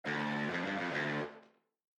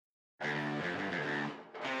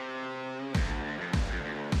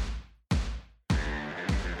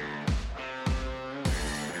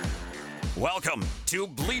Welcome to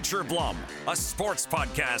Bleacher Blum, a sports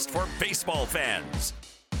podcast for baseball fans.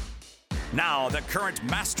 Now, the current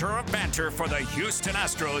master of banter for the Houston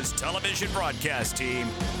Astros television broadcast team,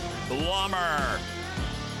 Blummer.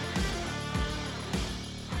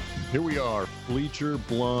 Here we are, Bleacher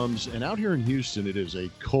Blums, and out here in Houston, it is a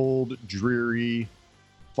cold, dreary,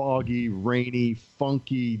 foggy, rainy,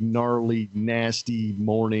 funky, gnarly, nasty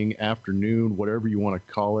morning, afternoon, whatever you want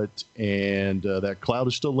to call it, and that cloud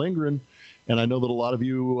is still lingering. And I know that a lot of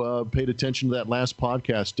you paid attention to that last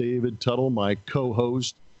podcast. David Tuttle, my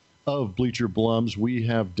co-host of Bleacher Blums, we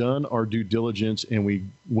have done our due diligence, and we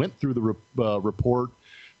went through the report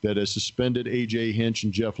that has suspended A.J. Hinch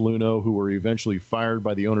and Jeff Luhnow, who were eventually fired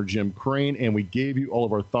by the owner, Jim Crane, and we gave you all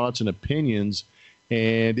of our thoughts and opinions,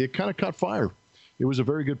 and it kind of caught fire. It was a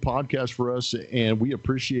very good podcast for us, and we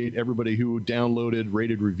appreciate everybody who downloaded,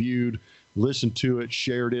 rated, reviewed, listened to it,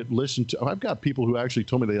 shared it, I've got people who actually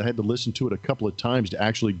told me they had to listen to it a couple of times to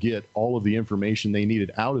actually get all of the information they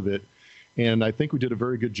needed out of it, and I think we did a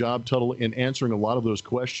very good job, Tuttle, in answering a lot of those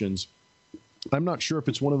questions. I'm not sure if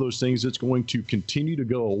it's one of those things that's going to continue to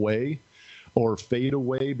go away or fade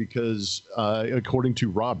away because, according to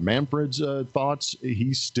Rob Manfred's thoughts,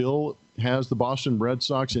 he still has the Boston Red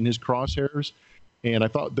Sox in his crosshairs. And I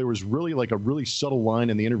thought there was really like a really subtle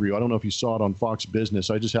line in the interview. I don't know if you saw it on Fox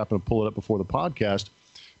Business. I just happened to pull it up before the podcast.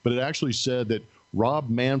 But it actually said that Rob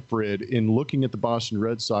Manfred, in looking at the Boston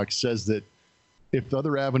Red Sox, says that if the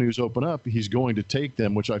other avenues open up, he's going to take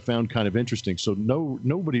them, which I found kind of interesting. So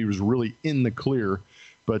nobody was really in the clear.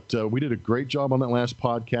 But we did a great job on that last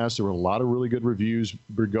podcast. There were a lot of really good reviews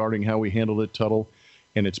regarding how we handled it, Tuttle.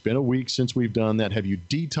 And it's been a week since we've done that. Have you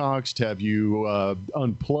detoxed? Have you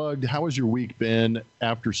unplugged? How has your week been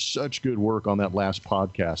after such good work on that last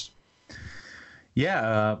podcast?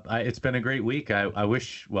 Yeah, it's been a great week. I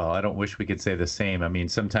don't wish we could say the same. I mean,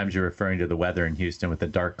 sometimes you're referring to the weather in Houston with a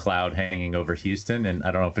dark cloud hanging over Houston. And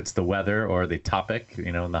I don't know if it's the weather or the topic,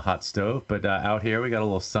 in the hot stove. But out here, we got a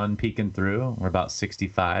little sun peeking through. We're about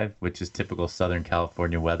 65, which is typical Southern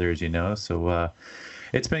California weather, as you know. So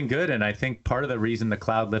it's been good, and I think part of the reason the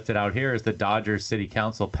cloud lifted out here is the Dodgers City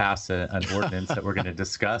Council passed an ordinance that we're going to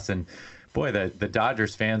discuss. And boy, the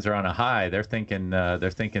Dodgers fans are on a high. They're thinking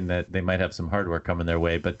that they might have some hardware coming their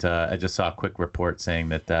way. But I just saw a quick report saying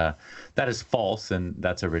that that is false, and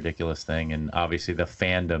that's a ridiculous thing. And obviously, the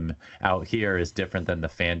fandom out here is different than the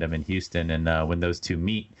fandom in Houston. And when those two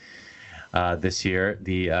meet this year,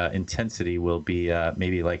 the intensity will be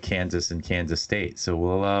maybe like Kansas and Kansas State. So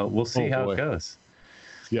we'll see how it goes.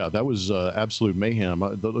 Yeah, that was absolute mayhem.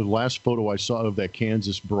 The last photo I saw of that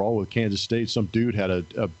Kansas brawl with Kansas State, some dude had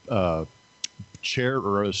a chair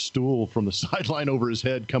or a stool from the sideline over his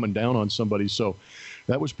head coming down on somebody. So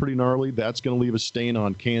that was pretty gnarly. That's going to leave a stain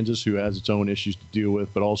on Kansas, who has its own issues to deal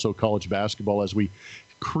with, but also college basketball as we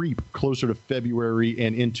creep closer to February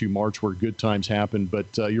and into March where good times happen. But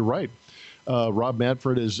you're right. Rob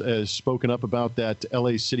Manfred has spoken up about that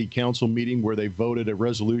L.A. City Council meeting where they voted a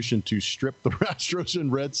resolution to strip the Astros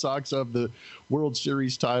and Red Sox of the World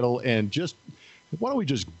Series title and just why don't we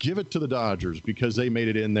just give it to the Dodgers because they made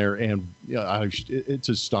it in there. And it's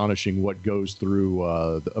astonishing what goes through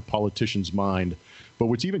a politician's mind. But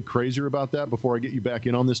what's even crazier about that, before I get you back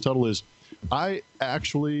in on this, Tuttle, is I've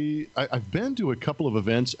been to a couple of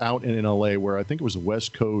events out in L.A. where I think it was the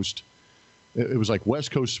West Coast. It was like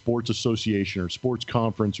West Coast Sports Association or Sports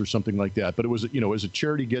Conference or something like that. But it was, it was a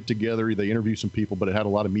charity get together. They interviewed some people, but it had a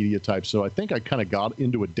lot of media types. So I think I kind of got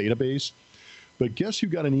into a database. But guess who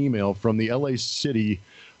got an email from the LA City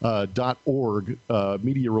 .org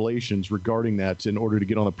media relations regarding that in order to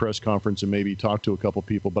get on the press conference and maybe talk to a couple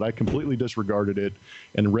people. But I completely disregarded it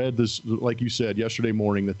and read this, like you said, yesterday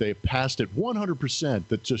morning that they passed it 100%,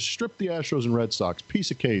 that just stripped the Astros and Red Sox.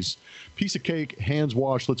 Piece of cake, hands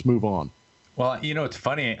washed, let's move on. Well, it's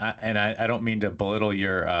funny, and I don't mean to belittle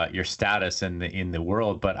your status in the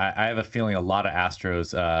world, but I have a feeling a lot of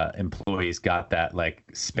Astros employees got that like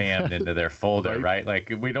spammed into their folder, right?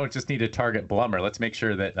 Like we don't just need to target Blummer. Let's make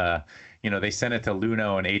sure that they sent it to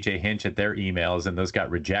Luhnow and A.J. Hinch at their emails, and those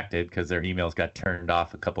got rejected because their emails got turned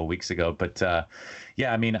off a couple of weeks ago. But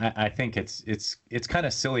yeah, I mean, I think it's kind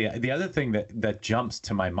of silly. The other thing that jumps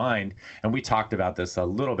to my mind, and we talked about this a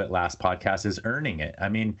little bit last podcast, is earning it. I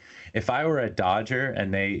mean, if I were a Dodger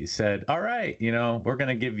and they said, all right, we're going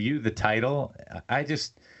to give you the title, I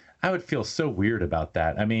would feel so weird about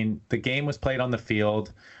that. I mean, the game was played on the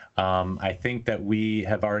field. I think that we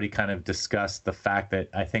have already kind of discussed the fact that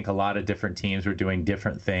I think a lot of different teams were doing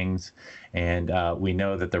different things. And we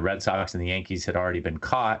know that the Red Sox and the Yankees had already been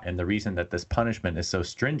caught. And the reason that this punishment is so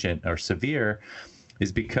stringent or severe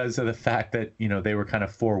is because of the fact that, they were kind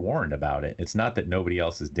of forewarned about it. It's not that nobody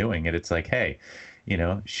else is doing it. It's like, hey,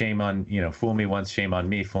 shame on, fool me once, shame on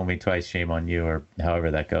me, fool me twice, shame on you, or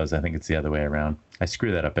however that goes. I think it's the other way around. I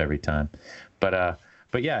screw that up every time. But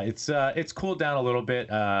yeah, it's cooled down a little bit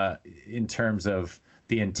in terms of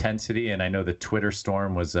the intensity, and I know the Twitter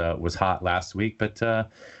storm was hot last week, but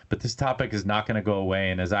this topic is not going to go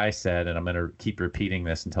away. And as I said, and I'm going to keep repeating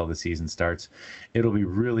this until the season starts, it'll be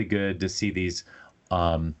really good to see these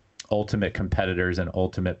ultimate competitors and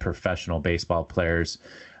ultimate professional baseball players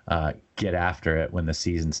get after it when the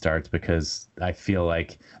season starts, because I feel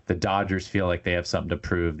like the Dodgers feel like they have something to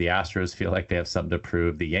prove. The Astros feel like they have something to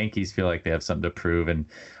prove. The Yankees feel like they have something to prove. And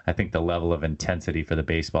I think the level of intensity for the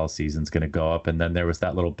baseball season is going to go up. And then there was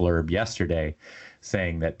that little blurb yesterday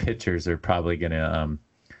saying that pitchers are probably going to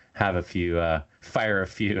have a few, fire a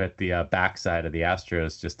few at the backside of the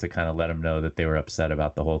Astros just to kind of let them know that they were upset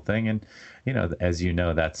about the whole thing. And, as you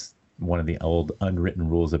know, that's one of the old unwritten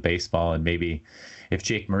rules of baseball. And maybe if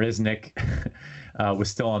Jake Marisnick was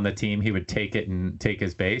still on the team, he would take it and take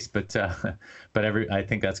his base. But I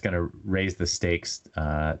think that's going to raise the stakes,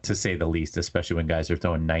 to say the least, especially when guys are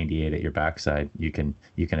throwing 98 at your backside. You can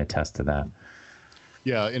attest to that.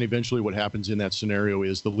 Yeah, and eventually what happens in that scenario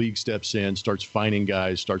is the league steps in, starts fining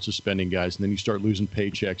guys, starts suspending guys, and then you start losing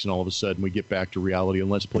paychecks, and all of a sudden we get back to reality and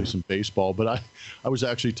let's play some baseball. But I was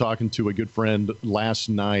actually talking to a good friend last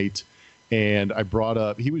night, and I brought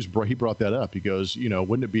up, he brought that up. He goes,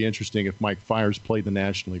 wouldn't it be interesting if Mike Fiers played the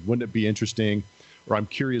National League? Wouldn't it be interesting, or I'm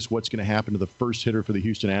curious what's going to happen to the first hitter for the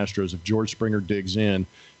Houston Astros if George Springer digs in?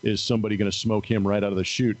 Is somebody going to smoke him right out of the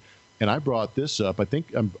chute? And I brought this up. I think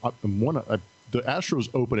the Astros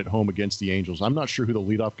open at home against the Angels. I'm not sure who the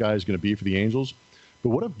leadoff guy is going to be for the Angels,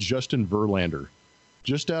 but what if Justin Verlander,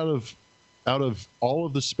 just out of all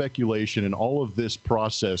of the speculation and all of this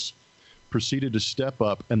process, proceeded to step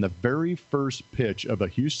up, and the very first pitch of the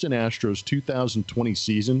Houston Astros 2020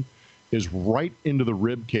 season is right into the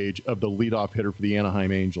rib cage of the leadoff hitter for the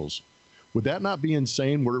Anaheim Angels? Would that not be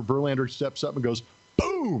insane, where Verlander steps up and goes,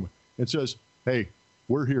 boom, and says, hey,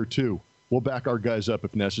 we're here too. We'll back our guys up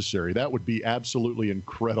if necessary. That would be absolutely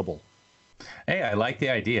incredible. Hey, I like the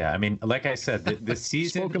idea. I mean, like I said, the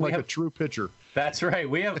season spoken like a true pitcher. That's right.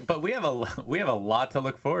 We have a lot to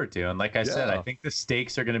look forward to. And like I said, I think the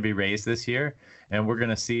stakes are going to be raised this year, and we're going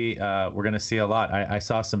to see a lot. I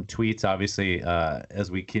saw some tweets, obviously, as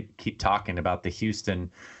we keep talking about the Houston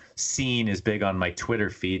scene is big on my Twitter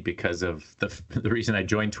feed, because of the reason I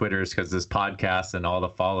joined Twitter is because this podcast and all the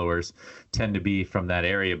followers tend to be from that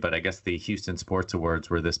area. But I guess the Houston Sports Awards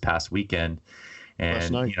were this past weekend, and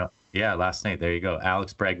last night. Last night. There you go.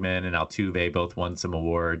 Alex Bregman and Altuve both won some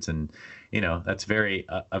awards, and that's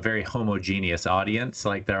a very homogeneous audience.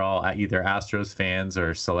 Like, they're all either Astros fans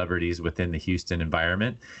or celebrities within the Houston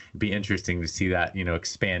environment. It'd be interesting to see that,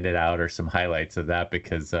 expanded out, or some highlights of that,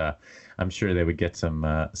 because I'm sure they would get some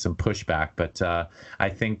pushback. But I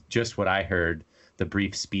think just what I heard, the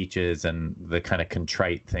brief speeches and the kind of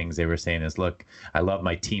contrite things they were saying is, look, I love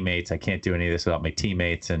my teammates. I can't do any of this without my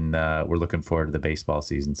teammates, and we're looking forward to the baseball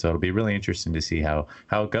season. So it'll be really interesting to see how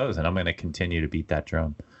it goes, and I'm going to continue to beat that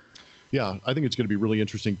drum. Yeah, I think it's going to be really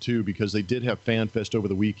interesting, too, because they did have FanFest over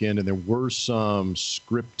the weekend, and there were some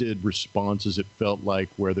scripted responses, it felt like,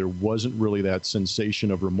 where there wasn't really that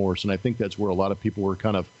sensation of remorse. And I think that's where a lot of people were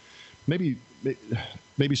kind of maybe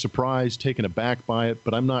surprised, taken aback by it.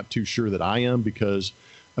 But I'm not too sure that I am, because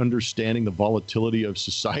understanding the volatility of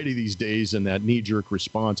society these days and that knee-jerk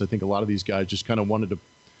response, I think a lot of these guys just kind of wanted to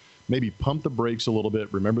maybe pump the brakes a little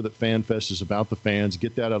bit. Remember that FanFest is about the fans.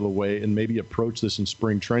 Get that out of the way, and maybe approach this in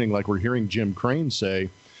spring training, like we're hearing Jim Crane say,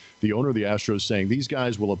 the owner of the Astros, saying these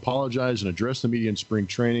guys will apologize and address the media in spring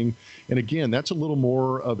training. And again, that's a little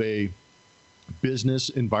more of a business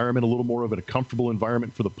environment, a little more of a comfortable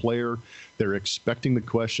environment for the player. They're expecting the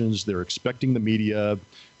questions. They're expecting the media.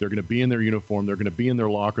 They're going to be in their uniform. They're going to be in their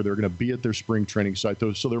locker. They're going to be at their spring training site.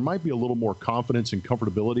 So there might be a little more confidence and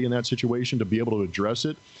comfortability in that situation to be able to address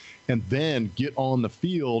it, and then get on the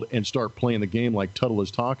field and start playing the game like Tuttle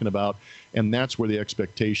is talking about. And that's where the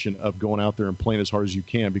expectation of going out there and playing as hard as you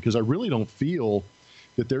can, because I really don't feel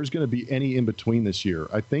that there's going to be any in between this year.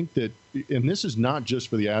 I think that, and this is not just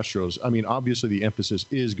for the Astros. I mean, obviously the emphasis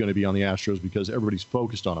is going to be on the Astros because everybody's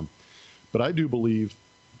focused on them. But I do believe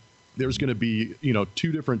there's going to be,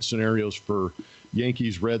 two different scenarios for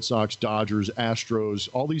Yankees, Red Sox, Dodgers, Astros,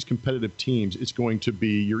 all these competitive teams. It's going to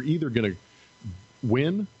be, you're either going to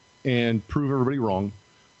win and prove everybody wrong,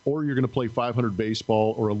 or you're going to play 500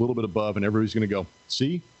 baseball or a little bit above, and everybody's going to go,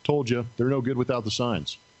 see, told you, they're no good without the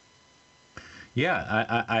signs.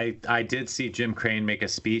 Yeah, I did see Jim Crane make a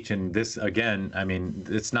speech, and this again, I mean,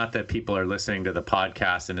 it's not that people are listening to the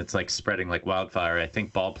podcast and it's like spreading like wildfire. I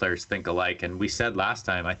think ball players think alike, and we said last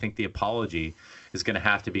time, I think the apology is going to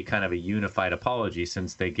have to be kind of a unified apology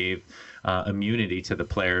since they gave immunity to the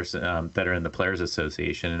players that are in the Players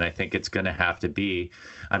Association. And I think it's going to have to be,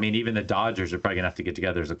 I mean, even the Dodgers are probably going to have to get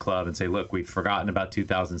together as a club and say, look, we've forgotten about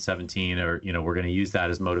 2017, or, we're going to use that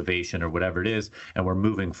as motivation or whatever it is, and we're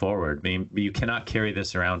moving forward. I mean, you cannot carry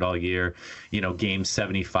this around all year. Game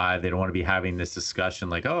 75, they don't want to be having this discussion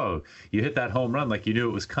like, oh, you hit that home run like you knew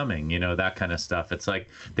it was coming, that kind of stuff. It's like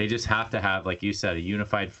they just have to have, like you said, a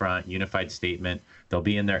unified front, unified statement. They'll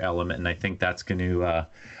be in their element, and I think that's going to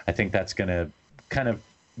kind of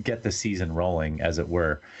get the season rolling, as it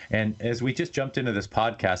were. And as we just jumped into this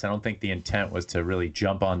podcast, I don't think the intent was to really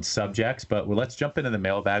jump on subjects, but let's jump into the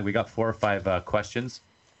mailbag. We got 4 or 5 questions,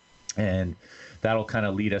 and that'll kind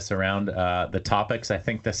of lead us around the topics. I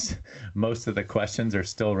think most of the questions are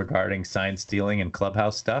still regarding sign stealing and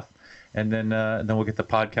clubhouse stuff, and then we'll get the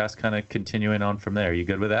podcast kind of continuing on from there. You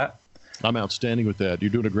good with that? I'm outstanding with that.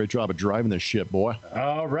 You're doing a great job of driving this ship, boy.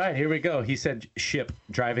 All right, here we go. He said ship,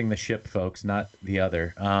 driving the ship, folks, not the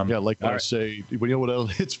other. Yeah, like when I say, what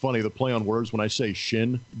else? It's funny, the play on words, when I say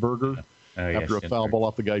shin burger, after a foul ball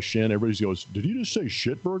off the guy's shin, everybody goes, did you just say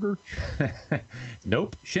shit burger?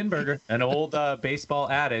 Nope, shin burger. An old baseball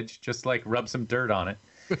adage, just like rub some dirt on it.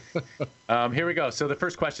 Here we go. So the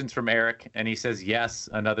first question's from Eric, and he says, yes,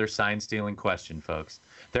 another sign stealing question, folks.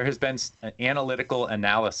 There has been analytical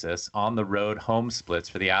analysis on the road home splits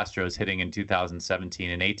for the Astros hitting in 2017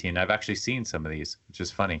 and 18. I've actually seen some of these, which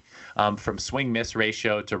is funny. From swing miss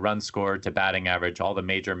ratio to run scored to batting average, all the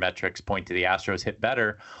major metrics point to the Astros hit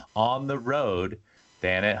better on the road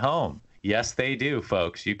than at home. Yes, they do,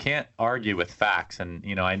 folks. You can't argue with facts. And,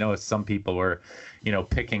 I know some people were,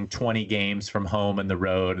 picking 20 games from home and the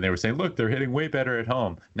road, and they were saying, look, they're hitting way better at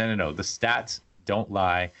home. No. The stats don't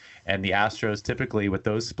lie. And the Astros typically with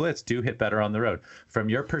those splits do hit better on the road. From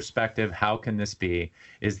your perspective, how can this be?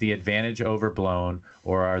 Is the advantage overblown,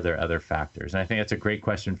 or are there other factors? And I think that's a great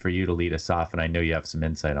question for you to lead us off. And I know you have some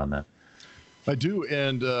insight on that. I do.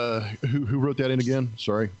 And who wrote that in again?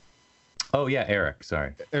 Sorry. Oh, yeah, Eric.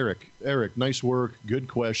 Sorry. Eric, nice work. Good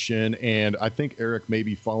question. And I think Eric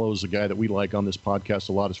maybe follows a guy that we like on this podcast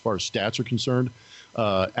a lot as far as stats are concerned,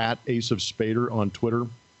 at Ace of Spader on Twitter.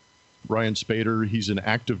 Ryan Spader, he's an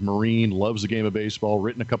active Marine, loves the game of baseball,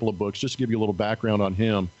 written a couple of books. Just to give you a little background on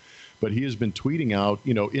him. But he has been tweeting out,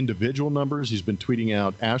 individual numbers. He's been tweeting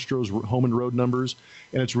out Astros home and road numbers.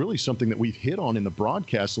 And it's really something that we've hit on in the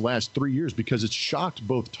broadcast the last 3 years, because it's shocked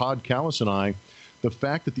both Todd Callis and I, the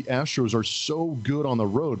fact that the Astros are so good on the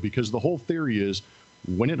road, because the whole theory is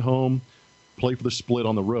win at home, play for the split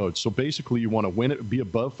on the road. So basically you want to win it, be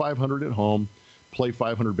above 500 at home, play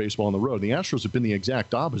 500 baseball on the road. The Astros have been the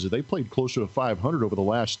exact opposite. They played closer to 500 over the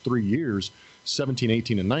last 3 years, 17,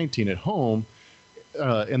 18, and 19 at home.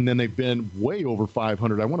 And then they've been way over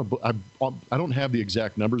 500. I don't have the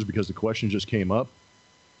exact numbers because the question just came up,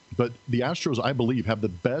 but the Astros, I believe, have the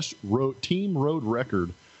best team road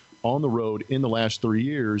record on the road in the last 3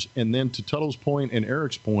 years. And then to Tuttle's point and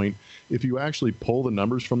Eric's point, if you actually pull the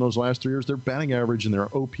numbers from those last 3 years, their batting average and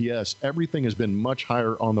their OPS, everything has been much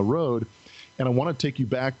higher on the road. And I want to take you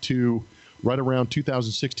back to right around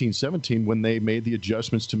 2016-17 when they made the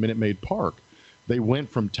adjustments to Minute Maid Park. They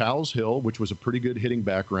went from Towles Hill, which was a pretty good hitting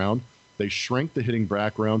background. They shrank the hitting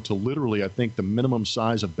background to literally, I think, the minimum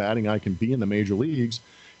size of batting I can be in the major leagues.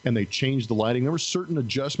 And they changed the lighting. There were certain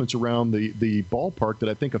adjustments around the ballpark that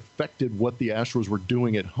I think affected what the Astros were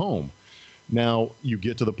doing at home. Now you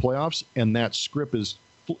get to the playoffs, and that script is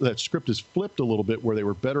flipped a little bit, where they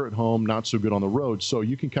were better at home, not so good on the road. So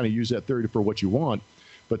you can kind of use that theory for what you want.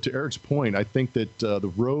 But to Eric's point, I think that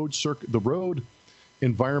the road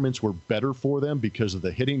environments were better for them because of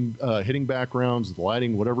the hitting backgrounds, the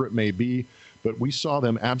lighting, whatever it may be. But we saw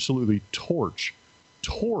them absolutely torch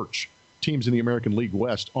teams in the American League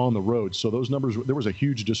West on the road. So those numbers, there was a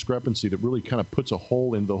huge discrepancy that really kind of puts a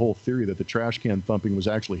hole in the whole theory that the trash can thumping was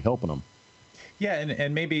actually helping them. Yeah,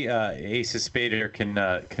 and maybe Ace Spader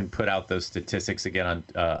can put out those statistics again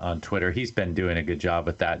on Twitter. He's been doing a good job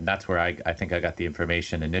with that, and that's where I think I got the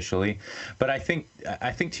information initially. But I think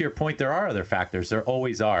to your point, there are other factors. There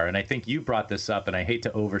always are, and I think you brought this up, and I hate to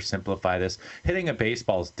oversimplify this. Hitting a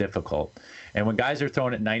baseball is difficult, and when guys are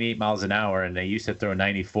throwing at 98 miles an hour and they used to throw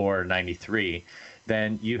 94 or 93,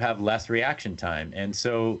 then you have less reaction time. And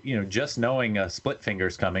so, just knowing a split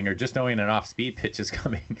finger's coming or just knowing an off-speed pitch is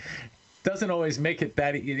coming doesn't always make it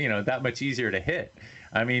that much easier to hit.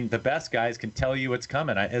 I mean, the best guys can tell you what's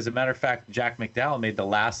coming. As a matter of fact, Jack McDowell made the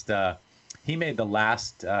last he made the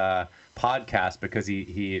last podcast because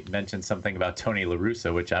he mentioned something about Tony La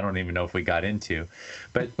Russa, which I don't even know if we got into.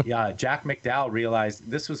 But Jack McDowell realized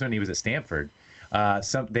this was when he was at Stanford.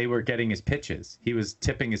 They were getting his pitches. He was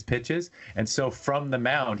tipping his pitches. And so from the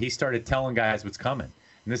mound, he started telling guys what's coming.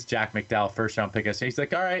 And this Jack McDowell, first round pick, he's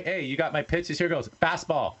like, all right, hey, you got my pitches. Here goes.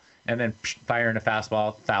 Fastball. And then firing a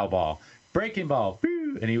fastball, foul ball. Breaking ball.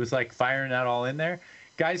 Woo! And he was like firing that all in there.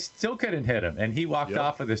 Guys still couldn't hit him. And he walked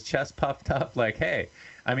off with his chest puffed up like, hey,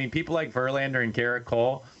 I mean, people like Verlander and Garrett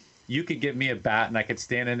Cole, you could give me a bat and I could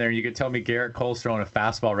stand in there and you could tell me Garrett Cole's throwing a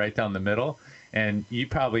fastball right down the middle. And you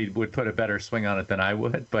probably would put a better swing on it than I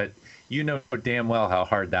would. But you know damn well how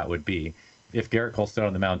hard that would be if Garrett Cole's still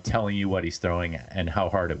on the mound telling you what he's throwing and how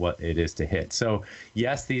hard it is to hit. So,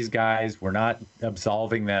 yes, these guys, we're not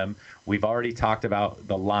absolving them. We've already talked about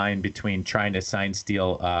the line between trying to sign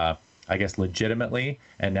steal, I guess, legitimately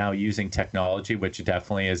and now using technology, which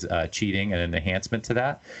definitely is cheating and an enhancement to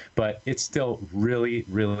that. But it's still really,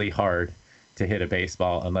 really hard to hit a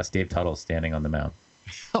baseball unless Dave Tuttle's standing on the mound.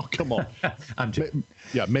 Oh, come on.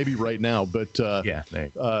 Yeah, maybe right now, but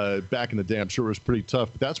back in the day, I'm sure it was pretty tough.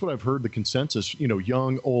 But that's what I've heard the consensus,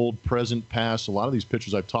 young, old, present, past, a lot of these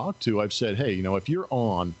pitchers I've talked to, I've said, hey, if you're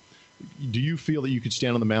on, do you feel that you could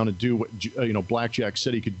stand on the mound and do what, Blackjack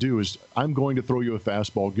said he could do is, I'm going to throw you a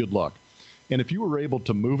fastball, good luck. And if you were able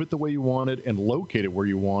to move it the way you wanted and locate it where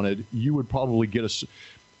you wanted, you would probably get a...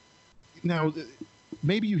 Now...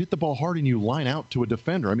 Maybe you hit the ball hard and you line out to a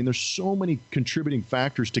defender. I mean, there's so many contributing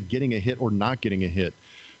factors to getting a hit or not getting a hit.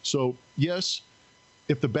 So, yes,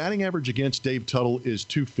 if the batting average against Dave Tuttle is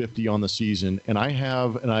 250 on the season, and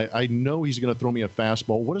I know he's going to throw me a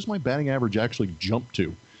fastball, what does my batting average actually jump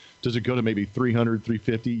to? Does it go to maybe 300,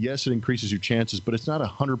 350? Yes, it increases your chances, but it's not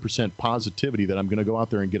 100% positivity that I'm going to go out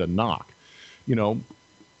there and get a knock.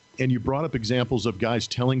 And you brought up examples of guys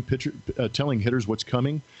telling hitters what's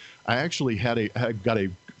coming. I actually got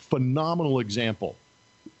a phenomenal example.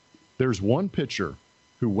 There's one pitcher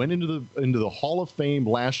who went into the Hall of Fame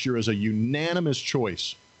last year as a unanimous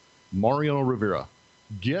choice, Mariano Rivera.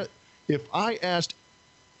 If I asked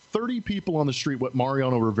 30 people on the street what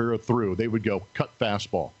Mariano Rivera threw, they would go, cut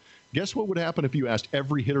fastball. Guess what would happen if you asked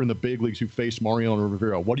every hitter in the big leagues who faced Mariano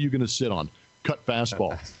Rivera, what are you going to sit on? Cut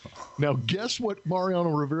fastball. Now, guess what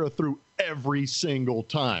Mariano Rivera threw every single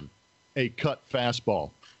time? A cut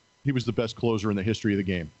fastball. He was the best closer in the history of the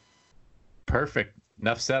game. Perfect.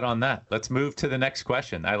 Enough said on that. Let's move to the next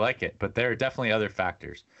question. I like it, but there are definitely other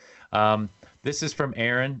factors. This is from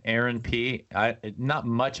Aaron P. Not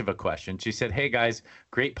much of a question. She said, hey, guys,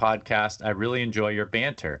 great podcast. I really enjoy your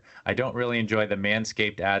banter. I don't really enjoy the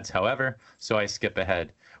Manscaped ads, however, so I skip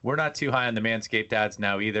ahead. We're not too high on the Manscaped ads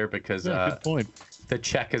now either because good point. The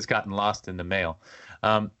check has gotten lost in the mail.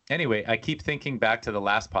 Anyway, I keep thinking back to the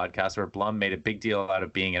last podcast where Blum made a big deal out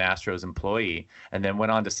of being an Astros employee and then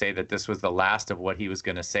went on to say that this was the last of what he was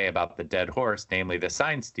going to say about the dead horse, namely the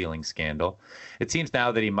sign stealing scandal. It seems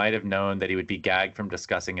now that he might have known that he would be gagged from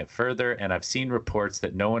discussing it further, and I've seen reports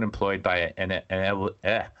that no one employed by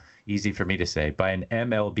easy for me to say, by an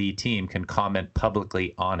MLB team can comment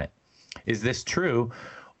publicly on it. Is this true,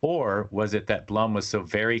 or was it that Blum was so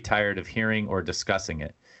very tired of hearing or discussing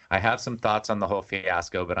it? I have some thoughts on the whole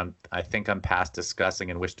fiasco, but I think I'm past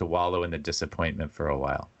discussing and wish to wallow in the disappointment for a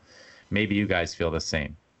while. Maybe you guys feel the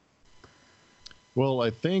same. Well, I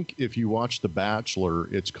think if you watch The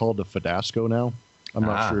Bachelor, it's called the Fidasco now. I'm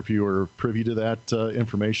not sure if you were privy to that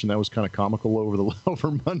information. That was kind of comical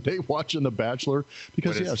over Monday watching The Bachelor.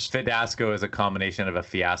 Because, yes. Fidasco is a combination of a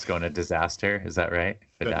fiasco and a disaster. Is that right?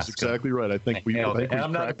 Fidasco. That's exactly right. I think we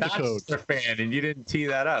I'm not a Bachelor fan, and you didn't tee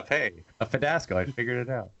that up. Hey, a Fidasco. I figured it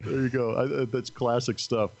out. There you go. That's classic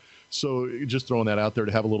stuff. So just throwing that out there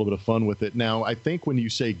to have a little bit of fun with it. Now, I think when you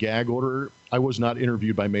say gag order, I was not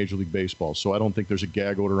interviewed by Major League Baseball, so I don't think there's a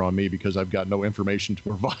gag order on me because I've got no information to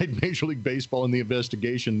provide Major League Baseball in the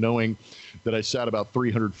investigation, knowing that I sat about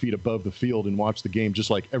 300 feet above the field and watched the game just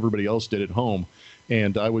like everybody else did at home,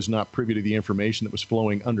 and I was not privy to the information that was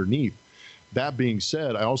flowing underneath. That being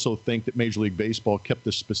said, I also think that Major League Baseball kept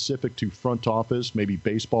this specific to front office, maybe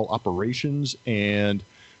baseball operations, and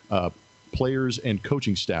players and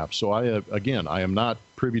coaching staff. So I am not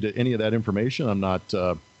privy to any of that information. I'm not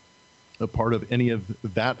a part of any of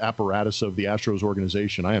that apparatus of the Astros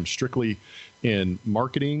organization. I am strictly in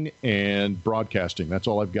marketing and broadcasting. That's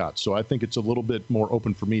all I've got. So I think it's a little bit more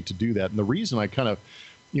open for me to do that. And the reason I kind of,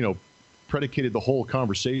 predicated the whole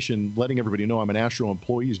conversation, letting everybody know I'm an Astro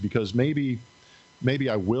employee is because maybe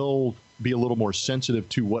I will be a little more sensitive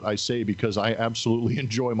to what I say, because I absolutely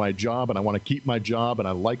enjoy my job and I want to keep my job and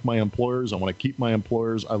I like my employers. I want to keep my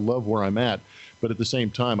employers. I love where I'm at. But at the same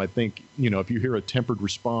time, I think, if you hear a tempered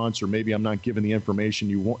response, or maybe I'm not giving the information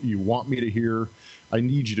you want me to hear, I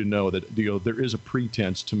need you to know that there is a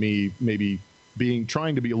pretense to me maybe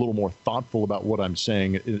trying to be a little more thoughtful about what I'm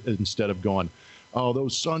saying, instead of going, oh,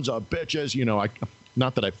 those sons of bitches.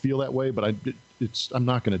 Not that I feel that way, but I'm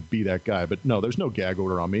not going to be that guy. But no, there's no gag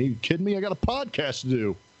order on me. Are you kidding me? I got a podcast to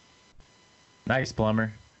do. Nice, Blummer.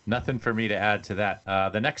 Nothing for me to add to that.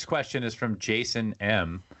 The next question is from Jason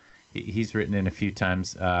M. He's written in a few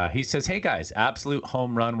times. He says, hey, guys, absolute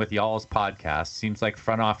home run with y'all's podcast. Seems like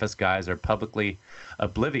front office guys are publicly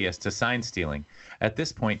oblivious to sign stealing. At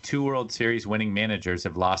this point, 2 World Series winning managers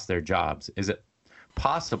have lost their jobs. Is it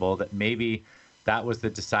possible that maybe that was the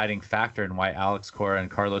deciding factor in why Alex Cora and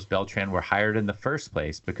Carlos Beltran were hired in the first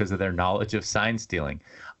place, because of their knowledge of sign stealing?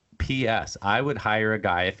 P.S. I would hire a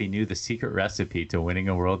guy if he knew the secret recipe to winning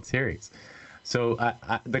a World Series. So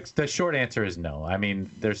the short answer is no. I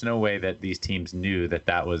mean, there's no way that these teams knew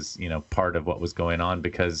that was, part of what was going on,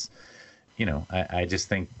 because, I just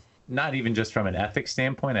think, not even just from an ethics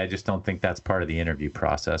standpoint, I just don't think that's part of the interview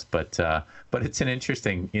process. But it's an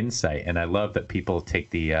interesting insight, and I love that people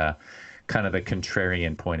take the kind of the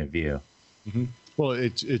contrarian point of view. Mm-hmm. Well,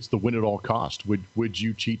 it's the win at all cost. Would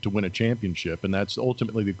you cheat to win a championship? And that's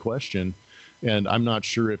ultimately the question. And I'm not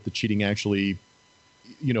sure if the cheating actually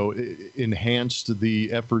enhanced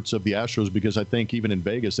the efforts of the Astros, because I think even in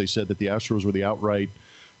Vegas, they said that the Astros were the outright,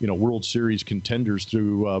 World Series contenders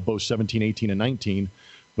through both 17, 18, and 19.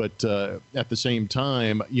 But at the same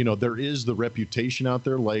time, there is the reputation out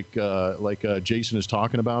there, like Jason is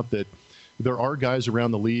talking about, that there are guys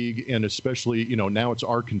around the league, and especially, now it's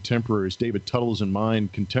our contemporaries, David Tuttle's and mine,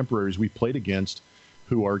 contemporaries we played against,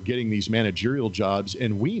 who are getting these managerial jobs,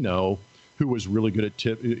 and we know who was really good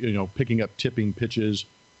at picking up tipping pitches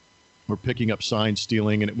or picking up sign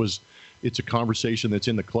stealing. And it's a conversation that's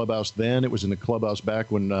in the clubhouse then. It was in the clubhouse back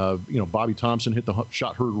when, Bobby Thompson hit the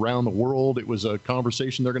shot heard around the world. It was a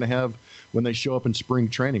conversation they're going to have when they show up in spring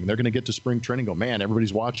training. They're going to get to spring training and go, man,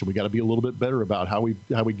 everybody's watching. We got to be a little bit better about how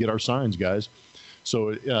we get our signs, guys.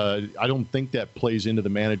 So I don't think that plays into the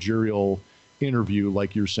managerial interview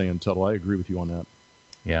like you're saying, Tuttle. I agree with you on that.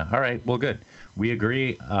 Yeah. All right. Well, good. We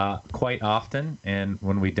agree quite often, and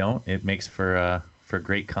when we don't, it makes for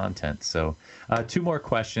great content. So 2 more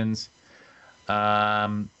questions.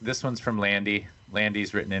 This one's from Landy.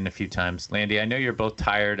 Landy's written in a few times. Landy, I know you're both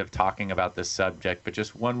tired of talking about this subject, but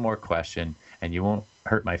just one more question, and you won't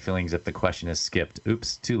hurt my feelings if the question is skipped.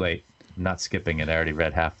 Oops, too late. I'm not skipping it. I already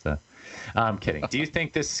read half the... I'm kidding. Do you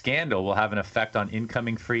think this scandal will have an effect on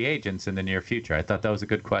incoming free agents in the near future? I thought that was a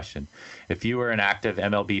good question. If you were an active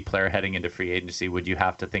MLB player heading into free agency, would you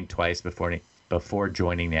have to think twice before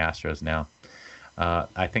joining the Astros now?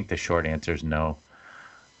 I think the short answer is no.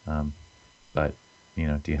 But, do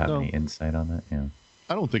you have any insight on that? Yeah.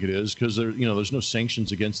 I don't think it is, because there's no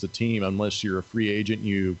sanctions against the team unless you're a free agent.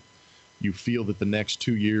 You feel that the next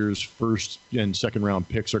 2 years, first and second round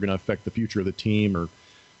picks are going to affect the future of the team or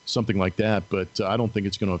something like that. But I don't think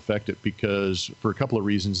it's going to affect it, because for a couple of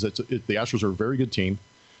reasons. The Astros are a very good team.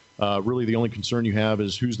 Really, the only concern you have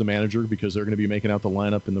is who's the manager, because they're going to be making out the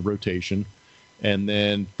lineup in the rotation. And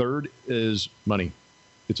then third is money.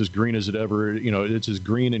 It's as green as it ever, it's as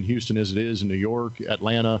green in Houston as it is in New York,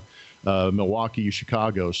 Atlanta, Milwaukee,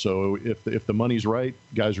 Chicago. So if the money's right,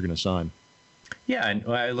 guys are going to sign. Yeah, and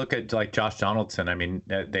I look at like Josh Donaldson. I mean,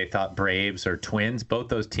 they thought Braves or Twins. Both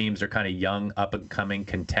those teams are kind of young, up-and-coming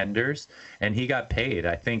contenders, and he got paid.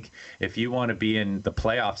 I think if you want to be in the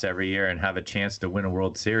playoffs every year and have a chance to win a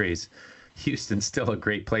World Series, Houston's still a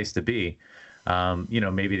great place to be.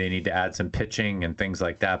 Maybe they need to add some pitching and things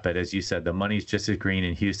like that. But as you said, the money's just as green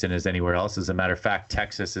in Houston as anywhere else. As a matter of fact,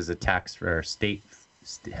 Texas is a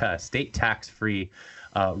state tax-free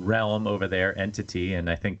realm over there, entity, and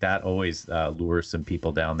I think that always lures some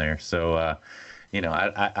people down there. So,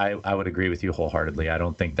 I would agree with you wholeheartedly. I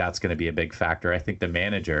don't think that's going to be a big factor. I think the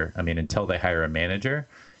manager, until they hire a manager,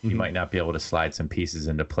 you might not be able to slide some pieces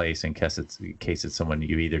into place in case it's someone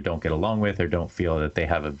you either don't get along with or don't feel that they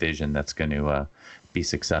have a vision that's going to be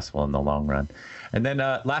successful in the long run. And then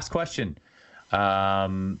last question.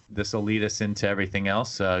 This will lead us into everything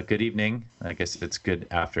else. Good evening. I guess it's good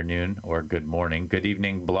afternoon or good morning. Good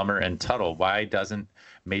evening, Blummer and Tuttle. Why doesn't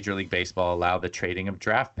Major League Baseball allow the trading of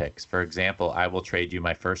draft picks? For example, I will trade you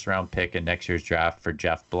my first-round pick in next year's draft for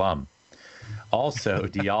Jeff Blum. Also,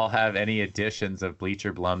 do y'all have any editions of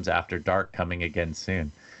Bleacher Blums After Dark coming again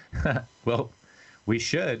soon? Well, we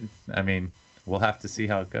should. We'll have to see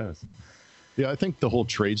how it goes. Yeah, I think the whole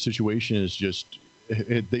trade situation is just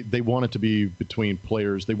they want it to be between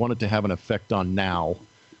players. They want it to have an effect on now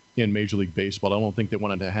in Major League Baseball. I don't think they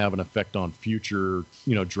want it to have an effect on future,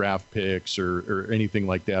 draft picks or anything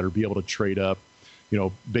like that, or be able to trade up.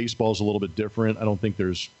 Baseball's a little bit different. I don't think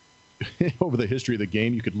there's over the history of the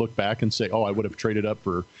game you could look back and say, oh, I would have traded up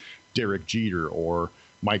for Derek Jeter or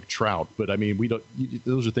Mike Trout. But I mean,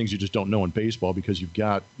 those are things you just don't know in baseball because you've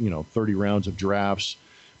got 30 rounds of drafts.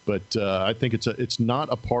 But I think it's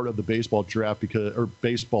not a part of the baseball draft or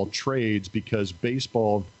baseball trades, because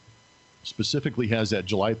baseball specifically has that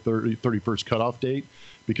July 31st cutoff date,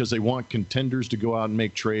 because they want contenders to go out and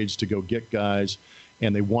make trades to go get guys,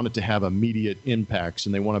 and they want it to have immediate impacts,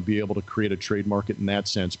 and they want to be able to create a trade market in that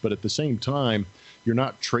sense. But at the same time, you're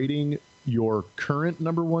not trading your current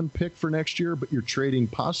number one pick for next year, but you're trading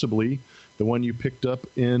possibly the one you picked up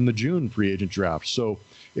in the June free agent draft. So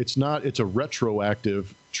it's a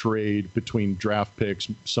retroactive trade between draft picks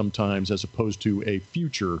sometimes, as opposed to a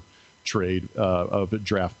future trade of a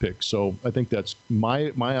draft pick. So I think that's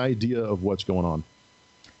my idea of what's going on.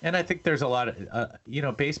 And I think there's a lot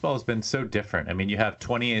of, baseball has been so different. I mean, you have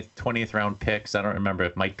 20th round picks. I don't remember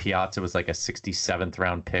if Mike Piazza was like a 67th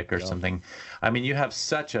round pick or something. I mean, you have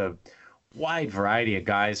such a wide variety of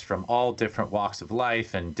guys from all different walks of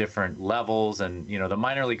life and different levels. And, the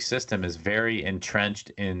minor league system is very entrenched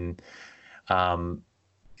in,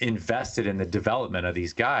 invested in the development of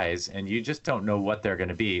these guys, and you just don't know what they're going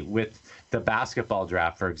to be. With the basketball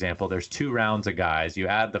draft, for example, there's 2 rounds of guys. You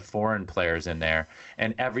add the foreign players in there,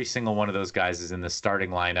 and every single one of those guys is in the starting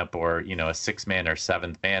lineup or, a 6-man or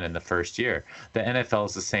 7th man in the first year. The NFL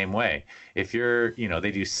is the same way. If you're,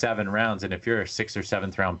 they do 7 rounds, and if you're a 6th or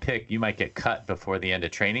 7th round pick, you might get cut before the end of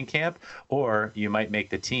training camp, or you might make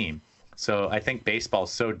the team. So I think baseball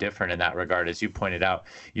is so different in that regard. As you pointed out,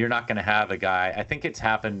 you're not going to have a guy. I think it's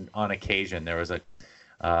happened on occasion. There was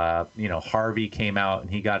Harvey came out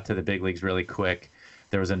and he got to the big leagues really quick.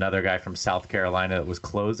 There was another guy from South Carolina that was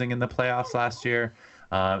closing in the playoffs last year.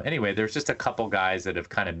 Anyway, there's just a couple guys that have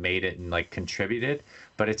kind of made it and contributed,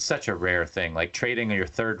 but it's such a rare thing. Like trading your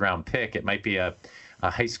 3rd round pick, it might be a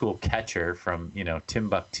high school catcher from,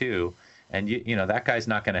 Timbuktu. And that guy's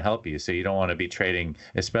not going to help you, so you don't want to be trading,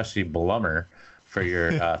 especially Blummer, for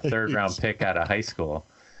your 3rd round pick out of high school.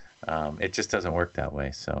 It just doesn't work that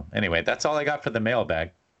way. So anyway, that's all I got for the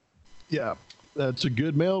mailbag. Yeah, that's a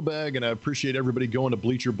good mailbag, and I appreciate everybody going to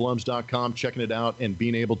BleacherBlums.com, checking it out, and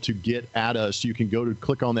being able to get at us. You can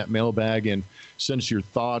click on that mailbag and send us your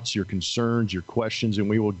thoughts, your concerns, your questions, and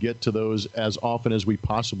we will get to those as often as we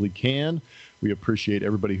possibly can. We appreciate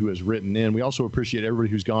everybody who has written in. We also appreciate everybody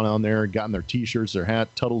who's gone on there and gotten their T-shirts, their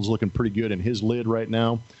hat. Tuttle's looking pretty good in his lid right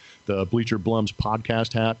now, the Bleacher Blums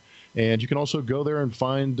podcast hat. And you can also go there and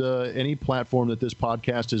find any platform that this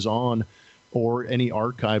podcast is on, or any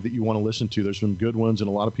archive that you want to listen to. There's some good ones, and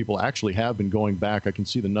a lot of people actually have been going back. I can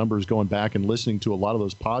see the numbers going back and listening to a lot of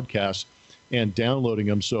those podcasts and downloading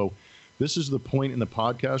them. So this is the point in the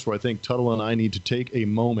podcast where I think Tuttle and I need to take a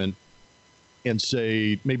moment and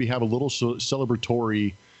say, maybe have a little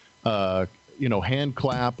celebratory, hand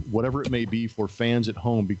clap, whatever it may be, for fans at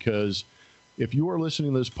home, because if you are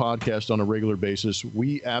listening to this podcast on a regular basis,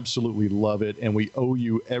 we absolutely love it, and we owe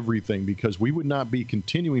you everything, because we would not be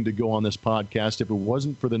continuing to go on this podcast if it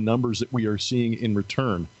wasn't for the numbers that we are seeing in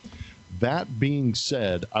return. That being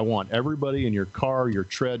said, I want everybody in your car, your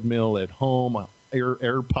treadmill, at home,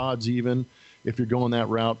 AirPods even, if you're going that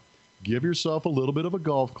route, give yourself a little bit of a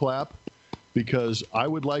golf clap, because I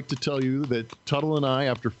would like to tell you that Tuttle and I,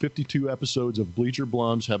 after 52 episodes of Bleacher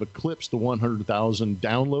Blums, have eclipsed the 100,000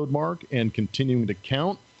 download mark and continuing to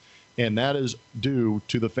count. And that is due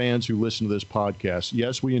to the fans who listen to this podcast.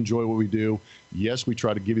 Yes, we enjoy what we do. Yes, we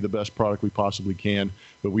try to give you the best product we possibly can.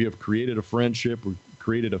 But we have created a friendship, we've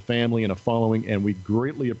created a family and a following, and we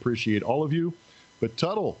greatly appreciate all of you. But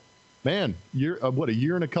Tuttle, man, a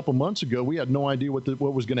year and a couple months ago, we had no idea what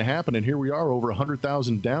was going to happen, and here we are, over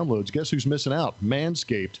 100,000 downloads. Guess who's missing out?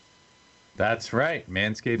 Manscaped. That's right.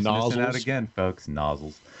 Manscaped's Nozzles. Missing out again, folks.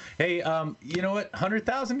 Nozzles. Hey, you know what?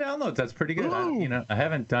 100,000 downloads. That's pretty good. I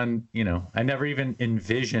haven't done, I never even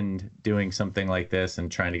envisioned doing something like this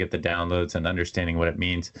and trying to get the downloads and understanding what it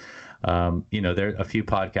means. There are a few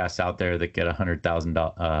podcasts out there that get 100,000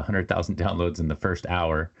 downloads in the first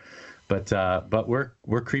hour. But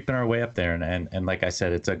we're creeping our way up there, and like I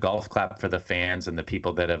said, it's a golf clap for the fans and the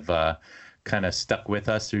people that have kind of stuck with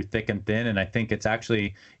us through thick and thin. And I think it's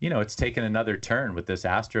actually, it's taken another turn with this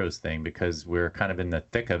Astros thing, because we're kind of in the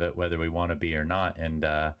thick of it, whether we want to be or not. And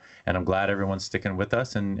I'm glad everyone's sticking with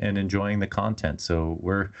us and enjoying the content. So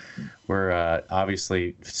we're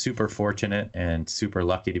obviously super fortunate and super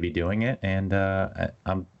lucky to be doing it. And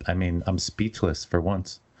I'm speechless for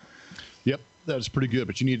once. Yep, that's pretty good.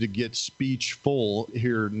 But you need to get speech full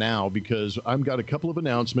here now, because I've got a couple of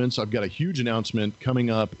announcements. I've got a huge announcement coming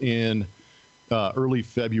up in early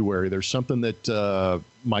February. There's something that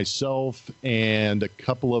myself and a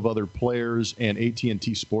couple of other players and AT&T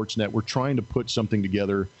Sportsnet, we're trying to put something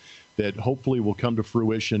together that hopefully will come to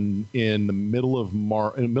fruition in the middle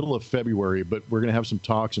of February. But we're going to have some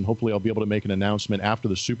talks, and hopefully I'll be able to make an announcement after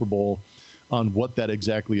the Super Bowl on what that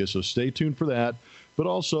exactly is. So stay tuned for that. But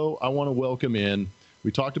also, I want to welcome in.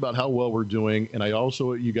 We talked about how well we're doing, and I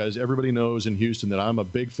also, everybody knows in Houston that I'm a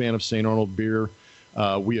big fan of St. Arnold beer.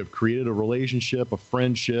 We have created a relationship, a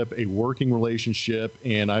friendship, a working relationship,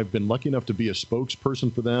 and I've been lucky enough to be a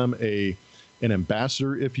spokesperson for them, an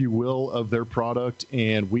ambassador, if you will, of their product.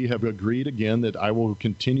 And we have agreed again that I will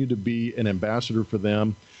continue to be an ambassador for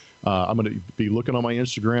them. I'm going to be looking on my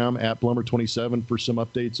Instagram at Blummer27 for some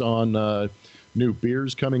updates on new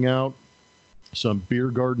beers coming out, some beer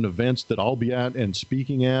garden events that I'll be at and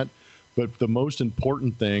speaking at. But the most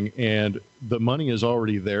important thing, and the money is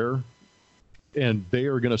already there, and they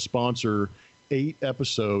are going to sponsor 8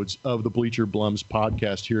 episodes of the Bleacher Blums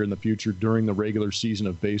podcast here in the future during the regular season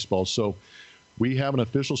of baseball. So we have an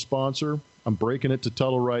official sponsor. I'm breaking it to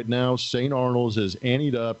Tuttle right now. St. Arnold's has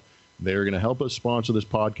anteed up. They're going to help us sponsor this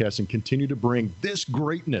podcast and continue to bring this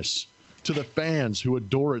greatness to the fans who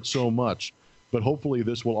adore it so much. But hopefully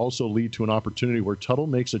this will also lead to an opportunity where Tuttle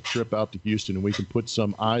makes a trip out to Houston and we can put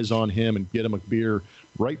some eyes on him and get him a beer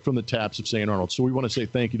right from the taps of St. Arnold. So we want to say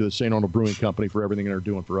thank you to the St. Arnold Brewing Company for everything they're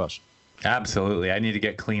doing for us. Absolutely. I need to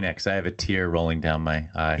get Kleenex. I have a tear rolling down my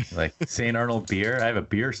eye. Like St. Arnold beer. I have a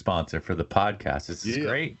beer sponsor for the podcast. This is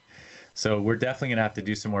great. So we're definitely going to have to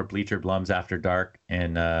do some more Bleacher Blums after dark.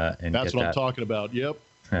 And that's what I'm talking about. Yep.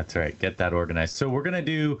 That's right. Get that organized. So we're going to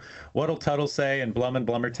do What'll Tuttle Say and Blum and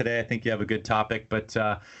Blummer today. I think you have a good topic. But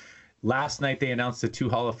last night they announced the 2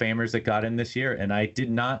 Hall of Famers that got in this year. And I did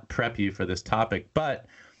not prep you for this topic. But,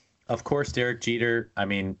 of course, Derek Jeter, I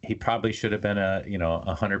mean, he probably should have been a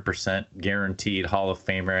 100% guaranteed Hall of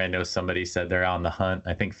Famer. I know somebody said they're on the hunt.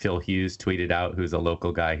 I think Phil Hughes tweeted out, who's a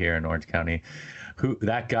local guy here in Orange County,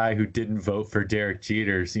 that guy who didn't vote for Derek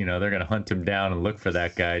Jeter's, they're going to hunt him down and look for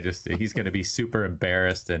that guy. He's going to be super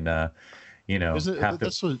embarrassed and,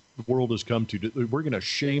 that's what the world has come to. We're going to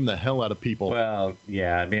shame the hell out of people. Well,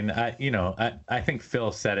 yeah, I mean, I think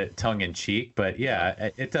Phil said it tongue in cheek, but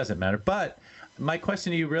yeah, it doesn't matter. But my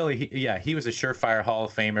question to you really, he was a surefire Hall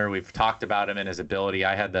of Famer. We've talked about him and his ability.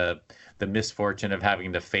 I had the misfortune of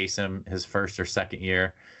having to face him his first or second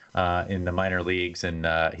year in the minor leagues, and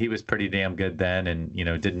he was pretty damn good then, and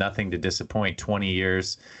did nothing to disappoint. 20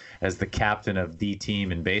 years as the captain of the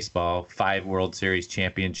team in baseball, 5 World Series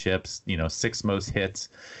championships, 6 most hits.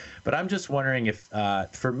 But I'm just wondering if,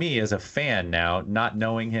 for me as a fan now, not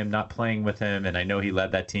knowing him, not playing with him, and I know he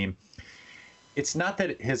led that team, it's not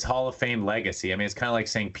that his Hall of Fame legacy, I mean, it's kind of like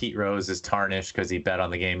saying Pete Rose is tarnished because he bet on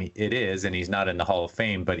the game. It is, and he's not in the Hall of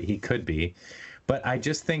Fame, but he could be. But I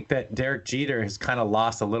just think that Derek Jeter has kind of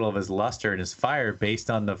lost a little of his luster and his fire based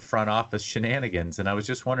on the front office shenanigans. And I was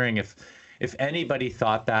just wondering if anybody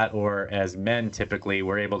thought that, or as men typically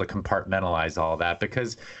were able to compartmentalize all that,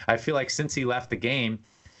 because I feel like since he left the game,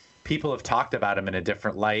 people have talked about him in a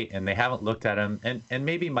different light and they haven't looked at him. And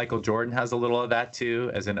maybe Michael Jordan has a little of that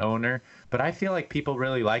too as an owner, but I feel like people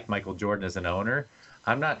really like Michael Jordan as an owner.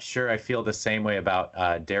 I'm not sure I feel the same way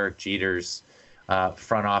about Derek Jeter's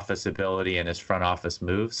front office ability and his front office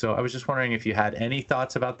moves. So I was just wondering if you had any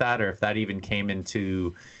thoughts about that, or if that even came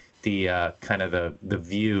into the kind of the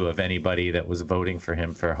view of anybody that was voting for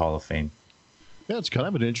him for Hall of Fame. Yeah, it's kind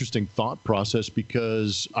of an interesting thought process,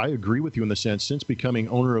 because I agree with you in the sense, since becoming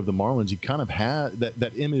owner of the Marlins, he kind of had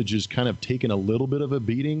that image is kind of taken a little bit of a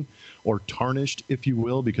beating, or tarnished, if you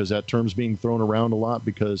will, because that term's being thrown around a lot.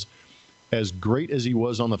 Because as great as he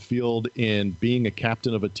was on the field in being a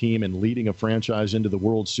captain of a team and leading a franchise into the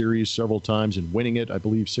World Series several times and winning it, I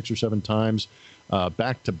believe 6 or 7 times,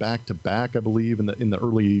 back to back to back, I believe in the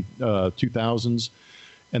early 2000s.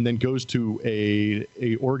 And then goes to a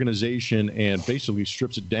organization and basically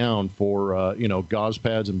strips it down for gauze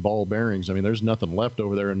pads and ball bearings. I mean, there's nothing left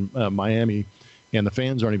over there in Miami, and the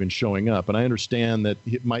fans aren't even showing up. And I understand that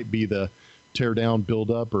it might be the tear down,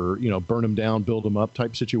 build up, or, burn them down, build them up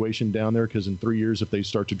type situation down there. Because in 3 years, if they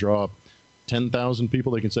start to draw 10,000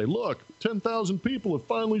 people, they can say, look, 10,000 people have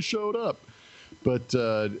finally showed up. But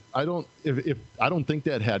I don't think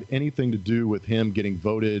that had anything to do with him getting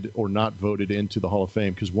voted or not voted into the Hall of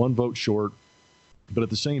Fame, because one vote short. But at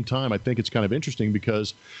the same time, I think it's kind of interesting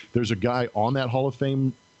because there's a guy on that Hall of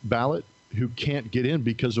Fame ballot who can't get in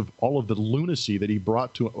because of all of the lunacy that he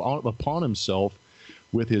brought upon himself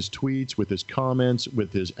with his tweets, with his comments,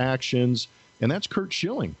 with his actions, and that's Curt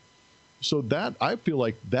Schilling. So that, I feel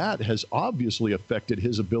like that has obviously affected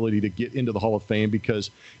his ability to get into the Hall of Fame,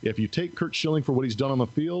 because if you take Curt Schilling for what he's done on the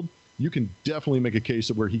field, you can definitely make a case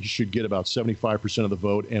of where he should get about 75% of the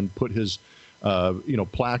vote and put his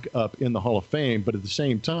plaque up in the Hall of Fame. But at the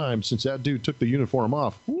same time, since that dude took the uniform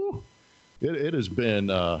off, it has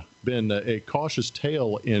been a cautious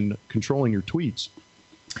tale in controlling your tweets.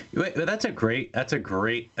 That's a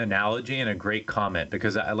great analogy and a great comment,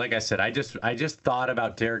 because like I said, I just thought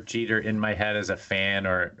about Derek Jeter in my head as a fan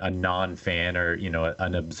or a non-fan or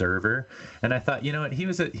an observer, and I thought, what,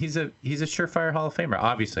 he's a surefire Hall of Famer.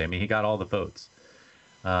 Obviously, I mean, he got all the votes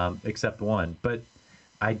except one, but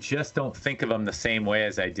I just don't think of him the same way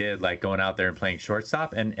as I did like going out there and playing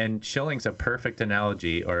shortstop. And Schilling's a perfect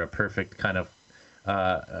analogy, or a perfect kind of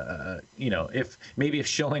if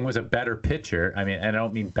Schilling was a better pitcher, I mean, and I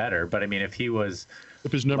don't mean better, but I mean, if his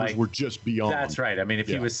numbers were just beyond. That's right. I mean, if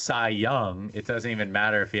he was Cy Young, it doesn't even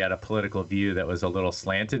matter if he had a political view that was a little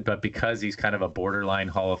slanted, but because he's kind of a borderline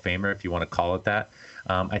Hall of Famer, if you want to call it that,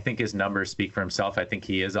 I think his numbers speak for himself. I think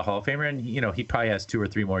he is a Hall of Famer, and he probably has 2 or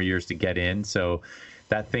 3 more years to get in. So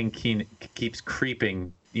that thing keeps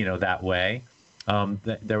creeping, that way.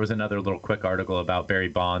 There was another little quick article about Barry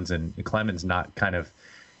Bonds and Clemens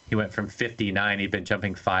he went from 59, he'd been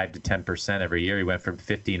jumping 5 to 10% every year. He went from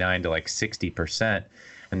 59 to like 60%.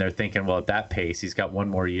 And they're thinking, well, at that pace, he's got 1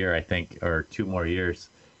 more year, I think, or 2 more years.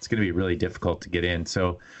 It's going to be really difficult to get in.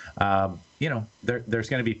 So, there's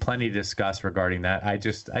going to be plenty to discuss regarding that. I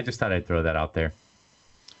just thought I'd throw that out there.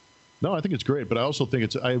 No, I think it's great, but I also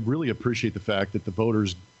think I really appreciate the fact that the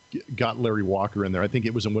voters got Larry Walker in there. I think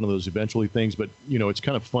it was in one of those eventually things, but it's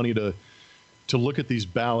kind of funny to look at these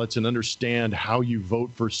ballots and understand how you vote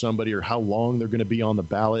for somebody, or how long they're going to be on the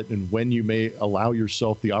ballot, and when you may allow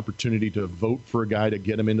yourself the opportunity to vote for a guy to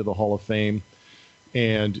get him into the Hall of Fame.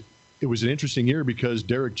 And it was an interesting year because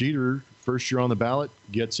Derek Jeter, first year on the ballot,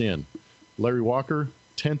 gets in. Larry Walker,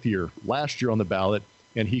 10th year, last year on the ballot,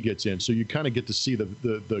 and he gets in. So you kind of get to see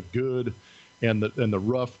the good and the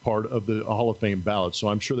rough part of the Hall of Fame ballot. So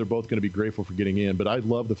I'm sure they're both going to be grateful for getting in. But I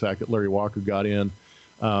love the fact that Larry Walker got in.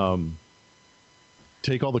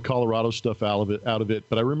 Take all the Colorado stuff out of it.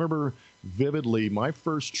 But I remember vividly my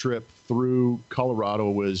first trip through Colorado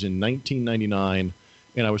was in 1999,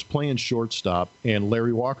 and I was playing shortstop, and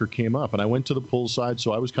Larry Walker came up, and I went to the pull side,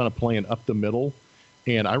 so I was kind of playing up the middle.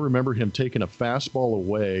 And I remember him taking a fastball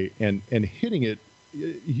away and hitting it.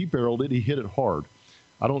 He barreled it. He hit it hard.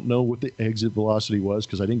 I don't know what the exit velocity was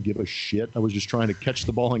because I didn't give a shit. I was just trying to catch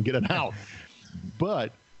the ball and get it out.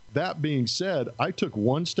 But that being said, I took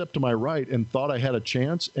one step to my right and thought I had a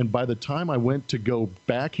chance. And by the time I went to go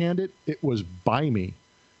backhand it, it was by me.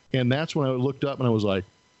 And that's when I looked up and I was like,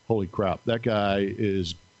 holy crap, that guy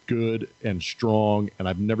is good and strong. And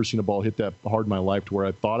I've never seen a ball hit that hard in my life to where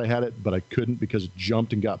I thought I had it, but I couldn't because it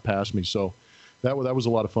jumped and got past me. So that was a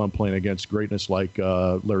lot of fun playing against greatness like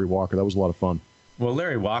Larry Walker. That was a lot of fun. Well,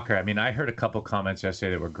 Larry Walker, I mean, I heard a couple comments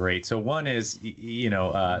yesterday that were great. So one is,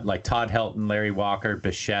 like Todd Helton, Larry Walker,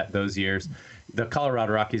 Bichette, those years. The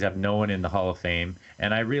Colorado Rockies have no one in the Hall of Fame.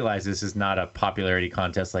 And I realize this is not a popularity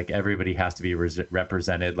contest. Like everybody has to be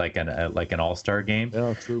represented like an all-star game.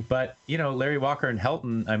 Yeah, true. But, Larry Walker and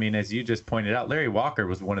Helton, I mean, as you just pointed out, Larry Walker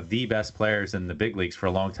was one of the best players in the big leagues for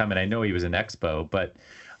a long time. And I know he was an Expo, but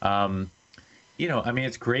I mean,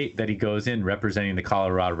 it's great that he goes in representing the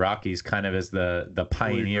Colorado Rockies kind of as the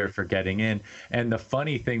pioneer for getting in. And the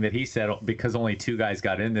funny thing that he said, because only 2 guys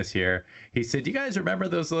got in this year, he said, do you guys remember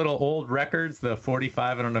those little old records, the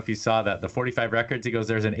 45? I don't know if you saw that, the 45 records. He goes,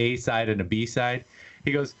 there's an A side and a B side.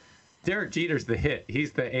 He goes, Derek Jeter's the hit.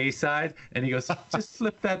 He's the A side. And he goes, just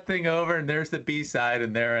flip that thing over and there's the B side.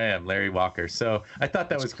 And there I am, Larry Walker. So I thought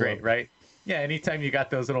that was great, right? Yeah, anytime you got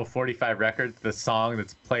those little 45 records, the song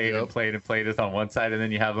that's played and played and played is on one side, and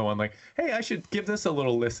then you have the one like, hey, I should give this a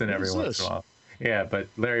little listen every once in a while. Yeah, but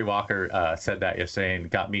Larry Walker said that yesterday and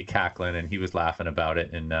got me cackling, and he was laughing about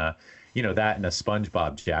it. And, that and a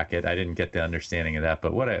SpongeBob jacket. I didn't get the understanding of that,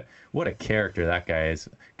 but what a character that guy is.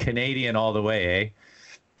 Canadian all the way, eh?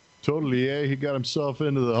 Totally, eh? He got himself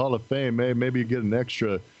into the Hall of Fame, eh? Maybe you get an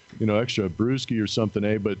extra extra brewski or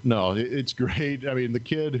something, But no, it's great. I mean, the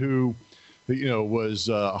kid who, was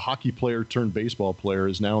a hockey player turned baseball player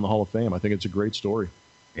is now in the Hall of Fame. I think it's a great story.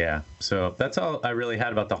 Yeah, so that's all I really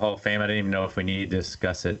had about the Hall of Fame. I didn't even know if we needed to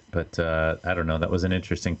discuss it, but I don't know. That was an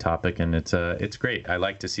interesting topic, and it's great. I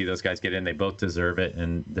like to see those guys get in. They both deserve it,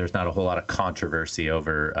 and there's not a whole lot of controversy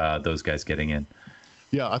over those guys getting in.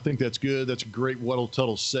 Yeah, I think that's good. That's a great What'll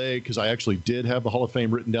Tuttle say, because I actually did have the Hall of Fame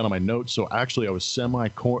written down on my notes. So actually, I was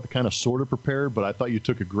kind of sort of prepared, but I thought you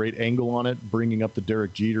took a great angle on it, bringing up the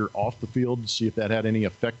Derek Jeter off the field to see if that had any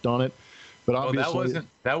effect on it. But obviously,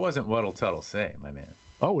 that wasn't What'll Tuttle say, my man.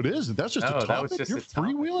 Oh, it is. That's just a topic. That was just You're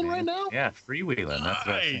freewheeling right now. Yeah, freewheeling. That's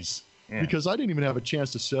nice. Yeah. Because I didn't even have a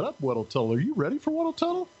chance to set up What'll Tuttle. Are you ready for What'll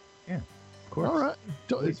Tuttle? Yeah, of course. All right.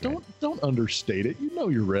 Don't understate it. You know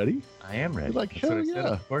you're ready. I am ready. You're like, hell yeah.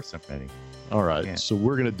 Of course I'm ready. All right. So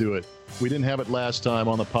we're gonna do it. We didn't have it last time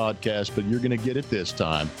on the podcast, but you're gonna get it this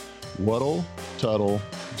time. What'll Tuttle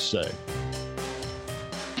say?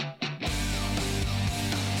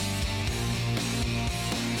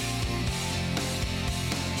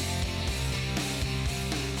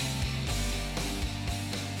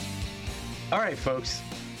 All right, folks.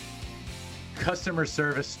 Customer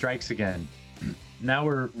service strikes again. Now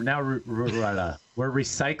we're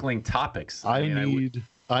recycling topics.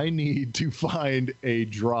 I need to find a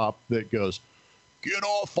drop that goes, "Get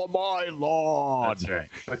off of my lawn." That's right.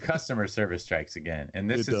 But customer service strikes again, and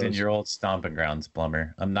this is in your old stomping grounds,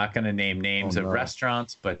 Blummer. I'm not going to name names of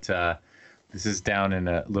restaurants, but this is down in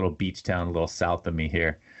a little beach town, a little south of me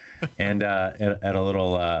here. And at a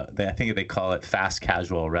little, I think they call it fast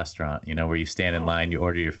casual restaurant, where you stand in line, you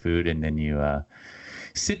order your food, and then you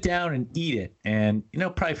sit down and eat it. And,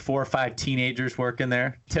 probably 4 or 5 teenagers working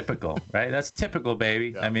there. Typical, right? That's typical, baby.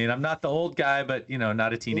 Yeah. I mean, I'm not the old guy, but,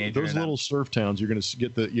 not a teenager. Those little surf towns, you're going to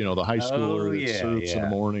get the high schooler that surfs in the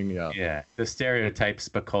morning. Yeah. Yeah. The stereotype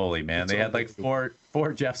Spicoli, man. They had like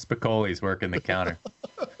four Jeff Spicolis working the counter.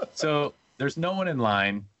 So there's no one in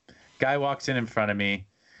line. Guy walks in front of me.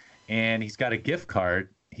 And he's got a gift card.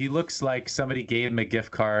 He looks like somebody gave him a gift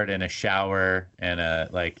card and a shower and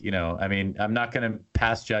I'm not going to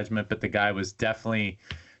pass judgment, but the guy was definitely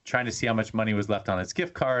trying to see how much money was left on his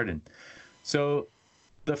gift card. And so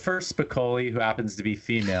the first Spicoli, who happens to be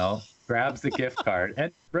female, grabs the gift card.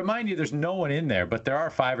 And remind you, there's no one in there, but there are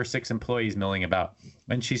 5 or 6 employees milling about.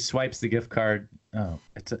 And she swipes the gift card. Oh,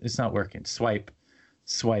 it's not working. Swipe.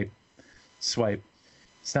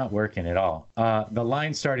 It's not working at all. The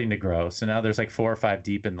line's starting to grow. So now there's like 4 or 5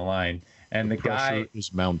 deep in the line. And the guy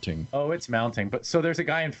is mounting. Oh, it's mounting. But so there's a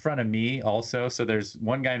guy in front of me also. So there's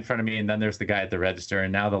one guy in front of me, and then there's the guy at the register.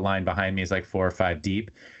 And now the line behind me is like 4 or 5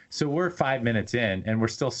 deep. So we're 5 minutes in, and we're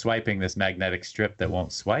still swiping this magnetic strip that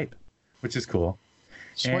won't swipe, which is cool.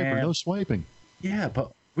 Swiper, no swiping. Yeah,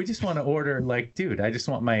 but we just want to order, like, dude, I just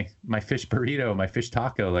want my fish burrito, my fish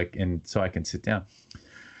taco, and so I can sit down.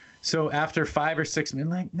 So after 5 or 6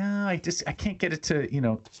 minutes, like, no, I can't get it to,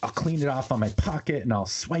 I'll clean it off on my pocket and I'll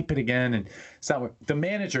swipe it again. And it's not work. The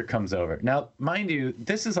manager comes over. Now, mind you,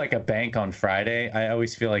 this is like a bank on Friday. I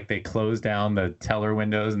always feel like they close down the teller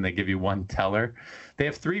windows and they give you one teller. They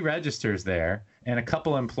have 3 registers there and a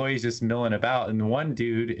couple employees just milling about. And one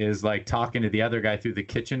dude is like talking to the other guy through the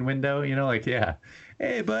kitchen window, yeah,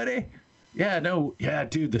 hey, buddy. Yeah, no, yeah,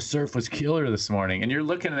 dude, the surf was killer this morning. And you're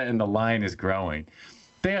looking at it and the line is growing.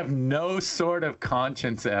 They have no sort of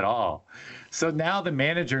conscience at all. So now the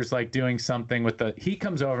manager's like doing something with he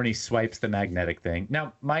comes over and he swipes the magnetic thing.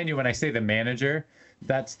 Now, mind you, when I say the manager,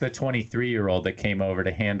 that's the 23-year-old that came over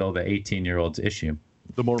to handle the 18-year-old's issue.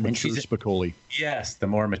 The more mature Spicoli. Yes, the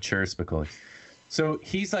more mature Spicoli. So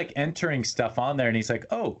he's like entering stuff on there and he's like,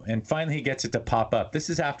 oh, and finally he gets it to pop up.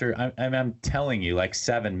 This is after, I'm telling you, like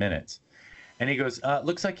 7 minutes. And he goes,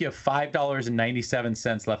 looks like you have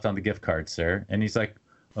 $5.97 left on the gift card, sir. And he's like,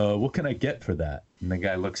 what can I get for that? And the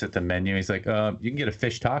guy looks at the menu. He's like, you can get a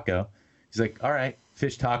fish taco. He's like, all right,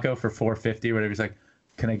 fish taco for $4.50 or whatever. He's like,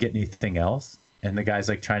 can I get anything else? And the guy's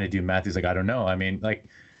like trying to do math. He's like, I don't know. I mean, like,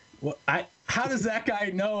 well, how does that guy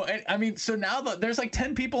know? I mean, so now there's like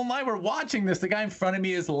 10 people in line. We're watching this. The guy in front of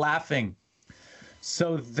me is laughing.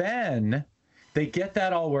 So then they get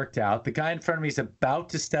that all worked out. The guy in front of me is about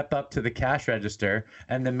to step up to the cash register,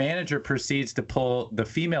 and the manager proceeds to pull the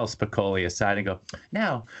female Spicoli aside and go,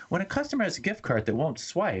 now, when a customer has a gift card that won't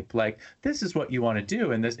swipe, like, this is what you want to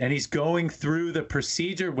do. And he's going through the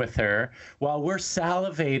procedure with her while we're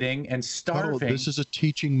salivating and starving. Oh, this is a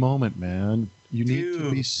teaching moment, man. You need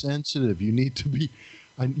to be sensitive. You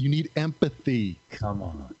need empathy. Come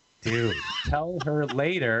on, dude. Tell her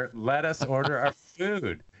later, let us order our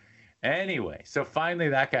food. Anyway, so finally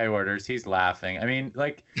that guy orders. He's laughing.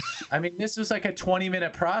 This was like a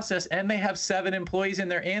 20-minute process, and they have 7 employees in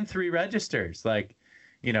there and 3 registers. Like,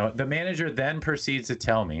 the manager then proceeds to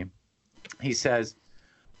tell me, he says,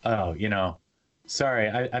 "Oh, sorry,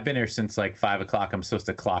 I've been here since like 5 o'clock. I'm supposed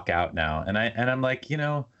to clock out now." And I'm like,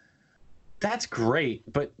 that's great,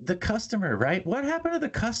 but the customer, right? What happened to the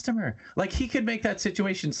customer? Like, he could make that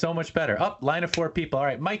situation so much better. Line of 4 people. All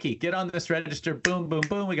right, Mikey, get on this register. Boom, boom,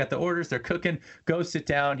 boom. We got the orders. They're cooking. Go sit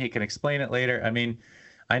down. He can explain it later. I mean,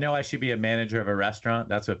 I know I should be a manager of a restaurant.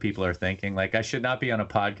 That's what people are thinking. Like, I should not be on a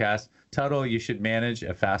podcast. Tuttle, you should manage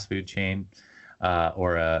a fast food chain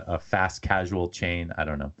or a fast casual chain. I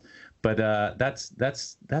don't know. But that's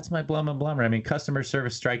my Blum and Blummer. I mean, customer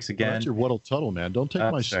service strikes again. Well, that's your Wuddle Tuttle, man. Don't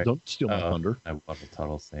don't steal my thunder. I Wuddle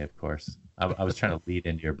Tuttle say, of course. I was trying to lead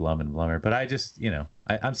into your Blum and Blummer, but I just,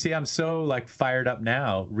 I'm so like fired up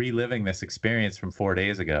now, reliving this experience from 4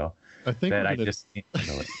 days ago. I think that I just.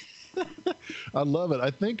 I love it. I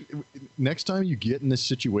think next time you get in this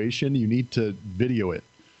situation, you need to video it.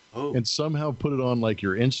 Oh. And somehow put it on like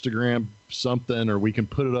your Instagram something, or we can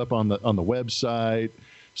put it up on the website.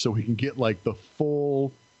 So we can get like the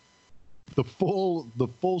full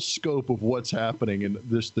scope of what's happening in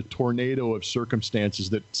the tornado of circumstances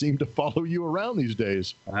that seem to follow you around these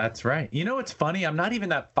days. That's right. It's funny. I'm not even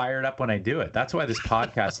that fired up when I do it. That's why this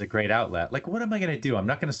podcast is a great outlet. Like, what am I going to do? I'm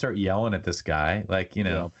not going to start yelling at this guy. Like,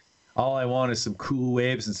 all I want is some cool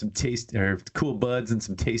waves and some cool buds and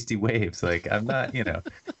some tasty waves. Like, I'm not,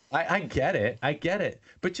 I get it.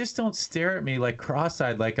 But just don't stare at me like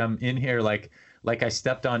cross-eyed, like I'm in here like I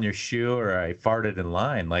stepped on your shoe or I farted in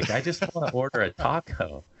line. Like, I just want to order a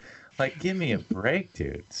taco. Like, give me a break,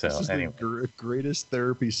 dude. So this is anyway. The greatest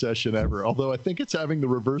therapy session ever. Although I think it's having the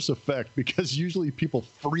reverse effect, because usually people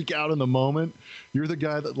freak out in the moment. You're the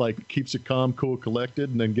guy that like keeps it calm, cool, collected,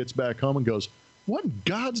 and then gets back home and goes, "What in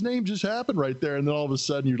God's name just happened right there?" And then all of a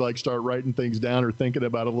sudden you like start writing things down or thinking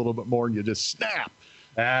about it a little bit more, and you just snap.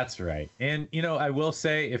 That's right. And, I will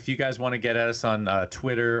say, if you guys want to get at us on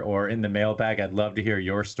Twitter or in the mailbag, I'd love to hear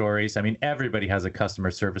your stories. I mean, everybody has a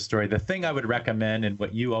customer service story. The thing I would recommend, and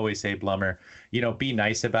what you always say, Blummer, be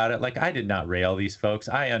nice about it. Like, I did not rail these folks.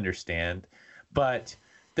 I understand. But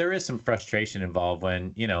there is some frustration involved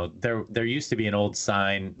when, there used to be an old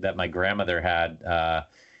sign that my grandmother had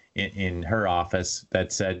in her office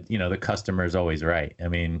that said, the customer is always right. I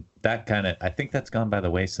mean, I think that's gone by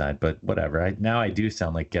the wayside, but whatever. Now I do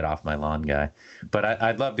sound like get off my lawn guy, but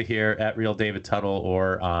I'd love to hear at Real David Tuttle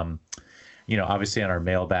or, obviously on our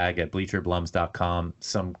mailbag at bleacherblums.com,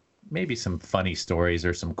 maybe some funny stories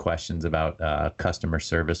or some questions about customer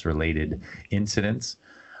service related incidents.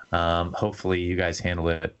 Hopefully you guys handle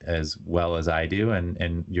it as well as I do,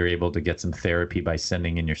 and you're able to get some therapy by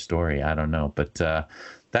sending in your story. I don't know, but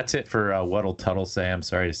that's it for Wuddle Tuttle say. I'm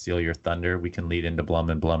sorry to steal your thunder. We can lead into Blum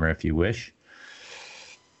and Blummer if you wish.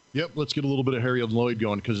 Yep, let's get a little bit of Harry and Lloyd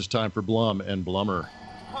going, because it's time for Blum and Blummer.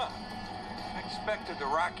 Huh. I expected the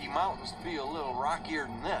Rocky Mountains to be a little rockier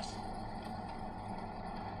than this.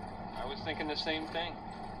 I was thinking the same thing.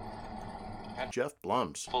 Jeff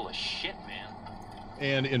Blums. Full of shit, man.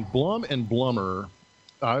 And in Blum and Blummer,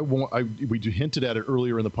 we hinted at it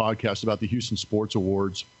earlier in the podcast about the Houston Sports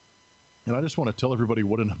Awards. And I just want to tell everybody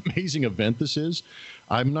what an amazing event this is.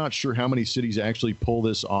 I'm not sure how many cities actually pull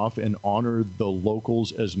this off and honor the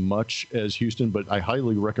locals as much as Houston, but I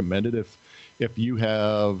highly recommend it if you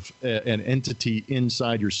have an entity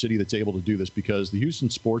inside your city that's able to do this, because the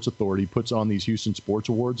Houston Sports Authority puts on these Houston Sports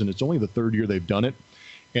Awards, and it's only the 3rd year they've done it.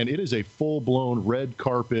 And it is a full-blown red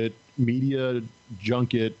carpet media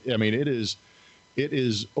junket. I mean, it is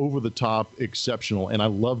over the top exceptional, and I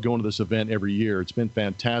love going to this event every year. It's been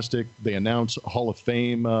fantastic. They announce Hall of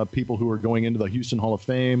Fame people who are going into the Houston Hall of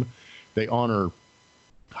Fame. They honor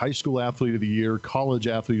high school athlete of the year, college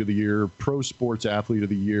athlete of the year, pro sports athlete of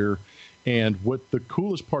the year. And what the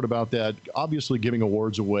coolest part about that, obviously giving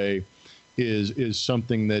awards away, is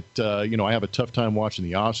something that I have a tough time watching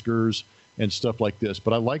the Oscars and stuff like this,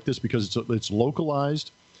 but I like this because it's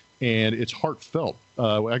localized and it's heartfelt.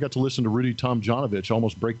 I got to listen to Rudy Tomjanovich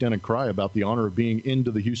almost break down and cry about the honor of being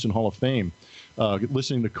into the Houston Hall of Fame.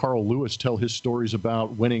 Listening to Carl Lewis tell his stories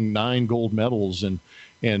about winning 9 gold medals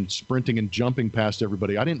and sprinting and jumping past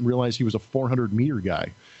everybody. I didn't realize he was a 400-meter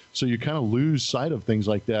guy. So you kind of lose sight of things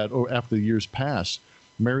like that after the years pass.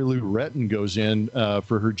 Mary Lou Retton goes in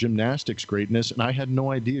for her gymnastics greatness, and I had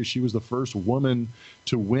no idea she was the first woman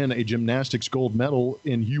to win a gymnastics gold medal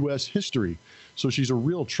in U.S. history. So these are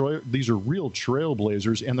real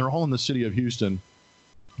trailblazers, and they're all in the city of Houston.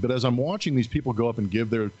 But as I'm watching these people go up and give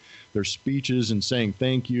their speeches and saying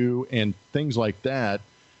thank you and things like that,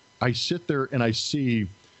 I sit there and I see,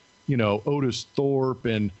 Otis Thorpe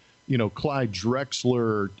and, Clyde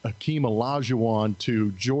Drexler, Akeem Olajuwon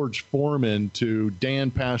to George Foreman to Dan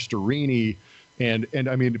Pastorini. And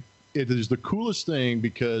I mean, it is the coolest thing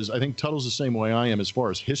because I think Tuttle's the same way I am as far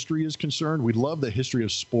as history is concerned. We love the history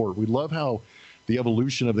of sport. We love how the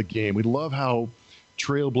evolution of the game. We love how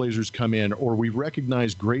trailblazers come in, or we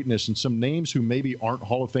recognize greatness in some names who maybe aren't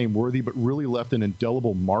Hall of Fame worthy, but really left an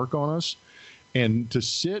indelible mark on us. And to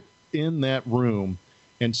sit in that room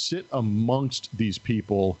and sit amongst these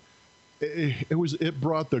people, it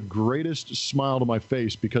brought the greatest smile to my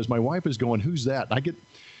face because my wife is going, "Who's that?"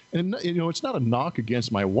 And it's not a knock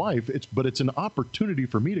against my wife, but it's an opportunity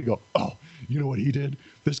for me to go, "Oh, you know what he did?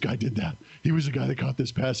 This guy did that. He was the guy that caught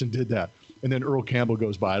this pass and did that." And then Earl Campbell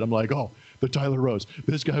goes by, and I'm like, "Oh, the Tyler Rose.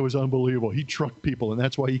 This guy was unbelievable. He trucked people, and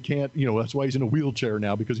that's why he can't. That's why he's in a wheelchair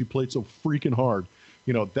now because he played so freaking hard."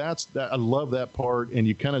 That's that. I love that part, and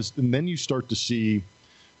then you start to see,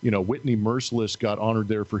 Whitney Merciless got honored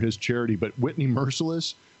there for his charity, but Whitney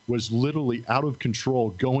Merciless was literally out of control,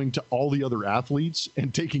 going to all the other athletes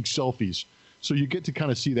and taking selfies. So you get to kind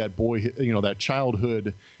of see that boy, that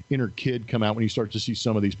childhood inner kid come out when you start to see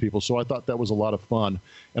some of these people. So I thought that was a lot of fun.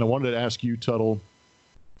 And I wanted to ask you, Tuttle,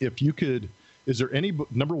 if you could, is there any,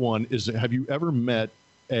 number one, have you ever met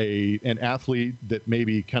an athlete that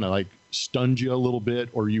maybe kind of like stunned you a little bit,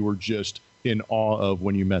 or you were just in awe of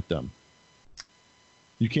when you met them?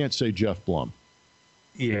 You can't say Jeff Blum.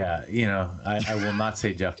 Yeah, I will not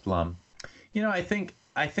say Jeff Blum. I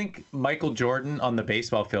think Michael Jordan on the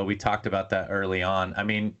baseball field, we talked about that early on. I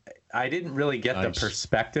mean, I didn't really get the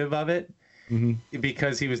perspective of it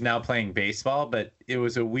because he was now playing baseball, but it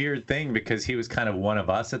was a weird thing because he was kind of one of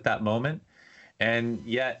us at that moment. And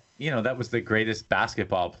yet, that was the greatest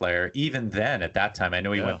basketball player. Even then, at that time, I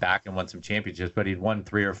know he went back and won some championships, but he'd won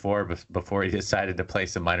 3 or 4 before he decided to play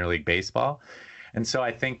some minor league baseball. And so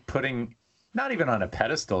I think putting, not even on a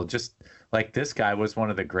pedestal, just like this guy was one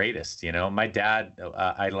of the greatest. My dad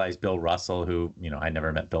idolized Bill Russell, who, I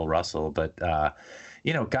never met Bill Russell, but,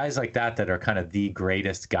 guys like that are kind of the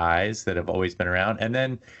greatest guys that have always been around. And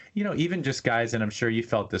then, even just guys, and I'm sure you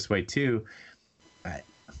felt this way too,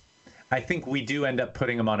 I think we do end up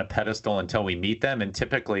putting them on a pedestal until we meet them. And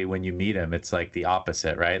typically when you meet them, it's like the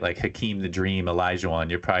opposite, right? Like Hakeem the Dream, Olajuwon,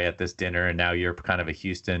 you're probably at this dinner and now you're kind of a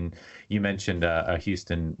Houston. You mentioned a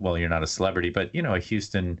Houston, well, you're not a celebrity, but, a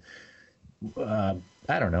Houston, I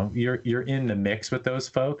don't know, you're in the mix with those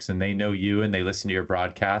folks and they know you and they listen to your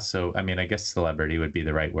broadcast. So, I mean, I guess celebrity would be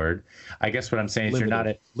the right word. I guess what I'm saying is you're not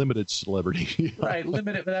limited celebrity. Right.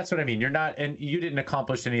 Limited. But that's what I mean. You're not, and you didn't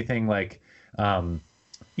accomplish anything like,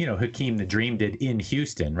 Hakeem the Dream did in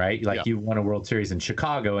Houston, right? Like you won a World Series in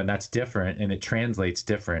Chicago, and that's different, and it translates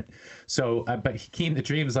different. So, but Hakeem the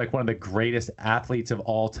Dream is like one of the greatest athletes of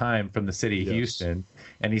all time from the city of Houston,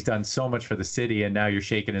 and he's done so much for the city. And now you're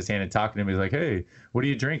shaking his hand and talking to him. He's like, "Hey, what are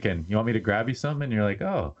you drinking? You want me to grab you something?" And you're like,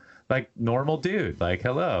 "Oh, like normal dude, like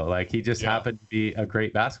hello." Like he just happened to be a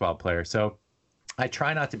great basketball player. So I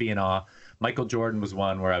try not to be in awe. Michael Jordan was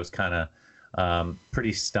one where I was kind of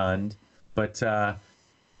pretty stunned, but.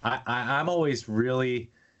 I'm always really,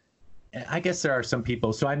 I guess there are some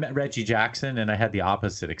people. So I met Reggie Jackson and I had the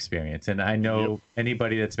opposite experience. And I know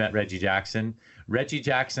anybody that's met Reggie Jackson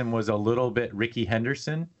was a little bit Ricky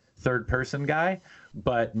Henderson, third person guy,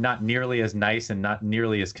 but not nearly as nice and not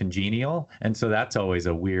nearly as congenial. And so that's always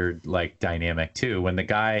a weird like dynamic too. When the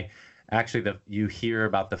guy actually you hear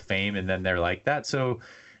about the fame and then they're like that. So,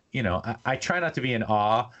 I try not to be in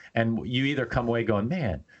awe, and you either come away going,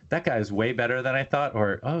 "Man, that guy's way better than I thought,"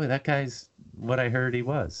 or, "Oh, that guy's what I heard he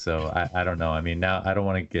was." So I don't know. I mean, now I don't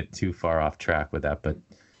want to get too far off track with that, but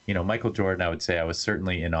Michael Jordan, I would say I was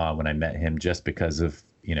certainly in awe when I met him just because of,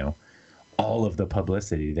 all of the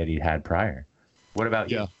publicity that he had prior. What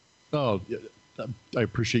about you? Oh, I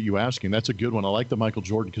appreciate you asking. That's a good one. I like the Michael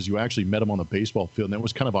Jordan because you actually met him on the baseball field, and that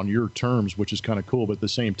was kind of on your terms, which is kind of cool. But at the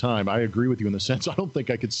same time, I agree with you in the sense I don't think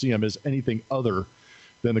I could see him as anything other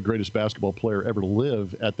than the greatest basketball player ever to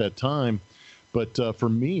live at that time. But for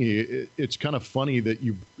me, it's kind of funny that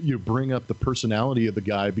you bring up the personality of the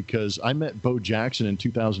guy because I met Bo Jackson in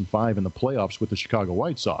 2005 in the playoffs with the Chicago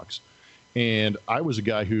White Sox. And I was a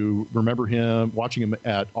guy who remember watching him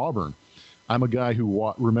at Auburn. I'm a guy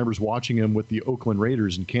who remembers watching him with the Oakland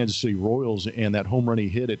Raiders and Kansas City Royals and that home run he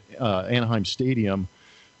hit at Anaheim Stadium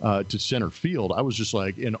to center field. I was just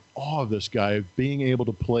like in awe of this guy being able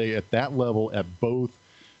to play at that level at both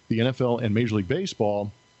the NFL and Major League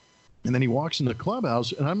Baseball. And then he walks in the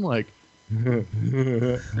clubhouse and I'm like, hi,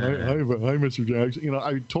 Mr. Jackson.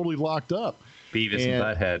 I totally locked up. Beavis and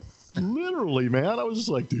Butthead. Literally, man. I was just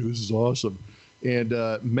like, dude, this is awesome. and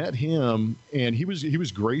met him, and he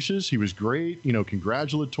was gracious. He was great,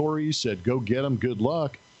 congratulatory, said, go get him, good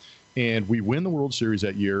luck. And we win the World Series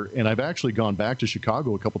that year. And I've actually gone back to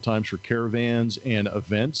Chicago a couple times for caravans and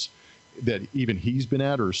events that even he's been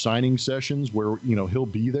at, or signing sessions where, he'll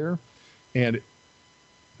be there. And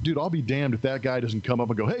dude, I'll be damned if that guy doesn't come up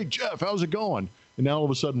and go, hey, Jeff, how's it going? And now all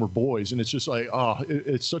of a sudden we're boys. And it's just like,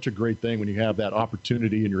 it's such a great thing when you have that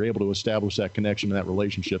opportunity and you're able to establish that connection and that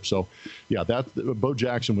relationship. So yeah, Bo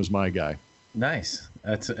Jackson was my guy. Nice.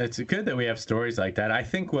 It's good that we have stories like that. I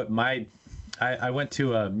think I went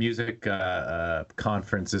to a music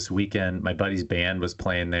conference this weekend. My buddy's band was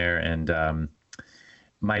playing there, and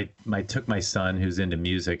took my son who's into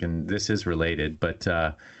music, and this is related,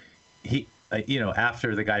 but he,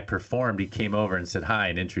 after the guy performed, he came over and said hi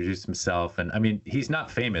and introduced himself. And I mean, he's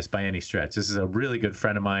not famous by any stretch. This is a really good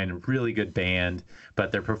friend of mine, really good band,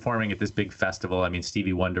 but they're performing at this big festival. I mean,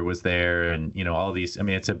 Stevie Wonder was there, and all these. I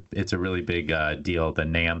mean, it's a really big deal. The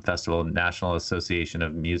NAMM Festival, National Association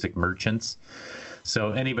of Music Merchants.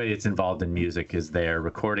 So anybody that's involved in music is there,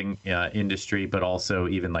 recording industry, but also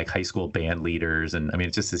even like high school band leaders. And I mean,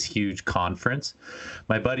 it's just this huge conference.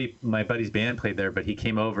 My buddy's band played there, but he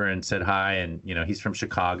came over and said hi, and he's from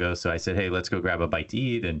Chicago. So I said, hey, let's go grab a bite to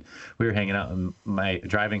eat. And we were hanging out, and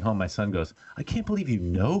driving home, my son goes, I can't believe you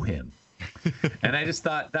know him. And I just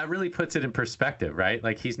thought that really puts it in perspective, right?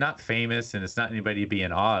 Like, he's not famous, and it's not anybody to be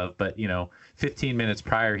in awe of, but 15 minutes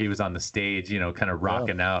prior, he was on the stage, kind of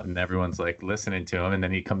rocking out, and everyone's like listening to him. And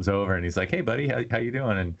then he comes over and he's like, hey buddy, how you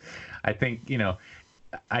doing? And I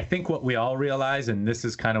think what we all realize, and this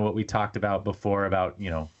is kind of what we talked about before about,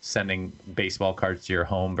 sending baseball cards to your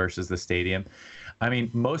home versus the stadium. I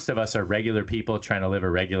mean, most of us are regular people trying to live a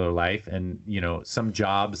regular life, and some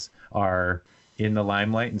jobs are in the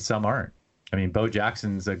limelight and some aren't. I mean, Bo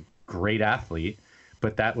Jackson's a great athlete,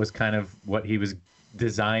 but that was kind of what he was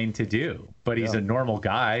designed to do. But he's a normal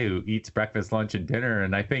guy who eats breakfast, lunch, and dinner.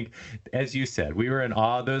 And I think, as you said, we were in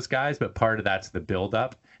awe of those guys, but part of that's the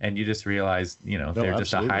buildup, and you just realize, they're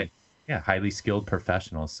just highly skilled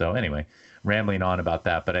professionals. So anyway, rambling on about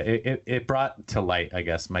that, but it brought to light, I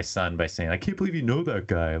guess, my son by saying, I can't believe you know that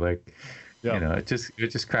guy. Like, it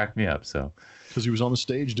just cracked me up. So. Because he was on the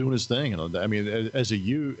stage doing his thing. And I mean, as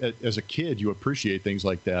a kid, you appreciate things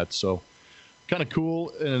like that. So kind of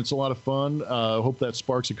cool, and it's a lot of fun. Hope that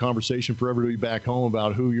sparks a conversation for everybody back home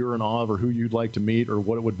about who you're in awe of, or who you'd like to meet, or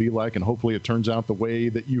what it would be like. And hopefully it turns out the way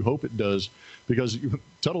that you hope it does. Because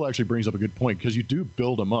Tuttle actually brings up a good point, because you do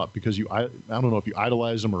build them up, because I don't know if you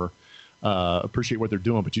idolize them or appreciate what they're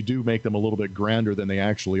doing, but you do make them a little bit grander than they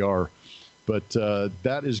actually are. But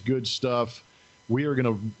that is good stuff. We are going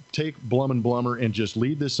to take Blum and Blummer and just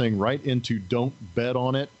lead this thing right into Don't Bet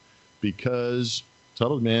on It, because,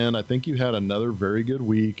 Tuttle, man, I think you had another very good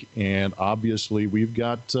week, and obviously we've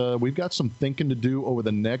got some thinking to do over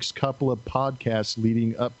the next couple of podcasts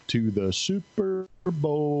leading up to the Super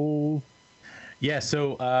Bowl. Yeah,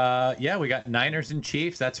 so we got Niners and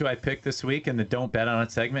Chiefs. That's who I picked this week in the Don't Bet on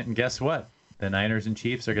It segment, and guess what? The Niners and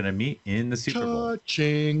Chiefs are going to meet in the Super Bowl.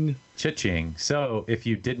 Cha-ching. So if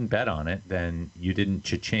you didn't bet on it, then you didn't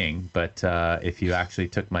cha-ching. But if you actually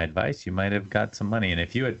took my advice, you might have got some money. And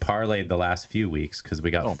if you had parlayed the last few weeks, because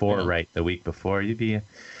we got four right the week before, you'd be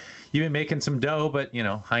making some dough. But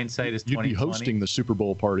hindsight is 20/20. You'd be hosting the Super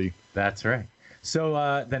Bowl party. That's right. So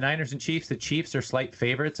the Niners and Chiefs. The Chiefs are slight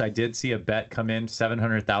favorites. I did see a bet come in,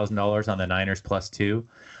 $700,000 on the Niners +2.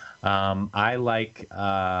 I like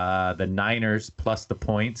the Niners plus the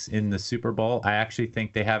points in the Super Bowl. I actually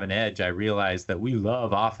think they have an edge. I realize that we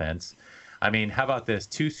love offense. I mean, how about this?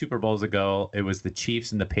 2 Super Bowls ago, it was the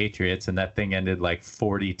Chiefs and the Patriots, and that thing ended like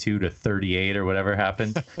 42-38 or whatever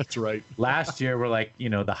happened. That's right. Last year, we're like,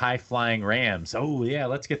 the high-flying Rams. Oh, yeah,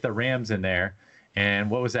 let's get the Rams in there. And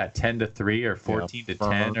what was that, 10-3 or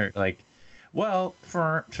 14-10 or like? Well,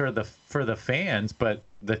 for the fans, but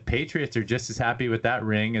the Patriots are just as happy with that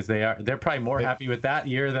ring as they are. They're probably more happy with that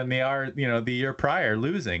year than they are, the year prior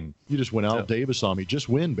losing. You just went Al Davis on me. Just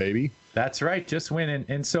win, baby. That's right. Just win.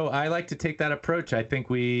 And so I like to take that approach. I think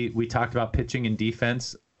we talked about pitching and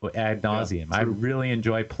defense ad nauseum. I really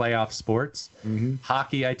enjoy playoff sports. Mm-hmm.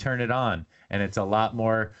 Hockey, I turn it on, and it's a lot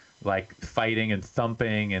more like fighting and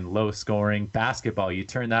thumping and low scoring. Basketball, you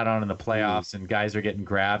turn that on in the playoffs, and guys are getting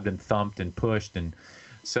grabbed and thumped and pushed. And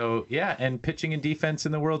so, and pitching and defense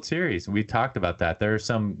in the World Series. We talked about that. There are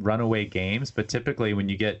some runaway games, but typically when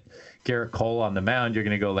you get Garrett Cole on the mound, you're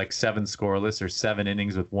going to go like 7 scoreless or 7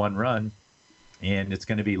 innings with 1 run. And it's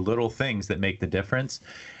going to be little things that make the difference.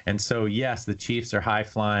 And so, yes, the Chiefs are high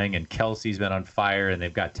flying, and Kelsey's been on fire, and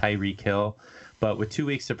they've got Tyreek Hill. But with 2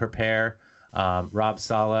 weeks to prepare, Rob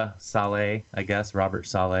Saleh, I guess, Robert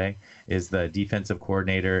Saleh is the defensive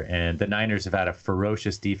coordinator, and the Niners have had a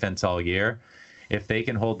ferocious defense all year. If they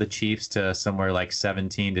can hold the Chiefs to somewhere like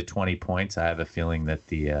 17 to 20 points, I have a feeling that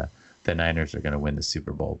the Niners are going to win the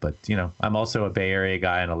Super Bowl. But, I'm also a Bay Area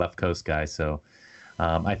guy and a left coast guy, so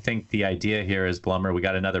I think the idea here is, Blummer, we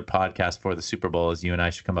got another podcast for the Super Bowl, is you and I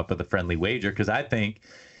should come up with a friendly wager, because I think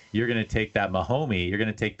you're going to take that Mahomie. You're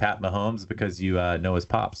going to take Pat Mahomes because you know his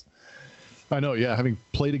pops. I know, yeah, having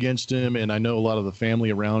played against him, and I know a lot of the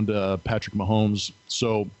family around Patrick Mahomes.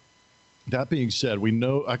 So that being said, we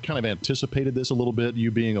know I kind of anticipated this a little bit,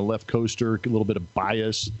 you being a left coaster, a little bit of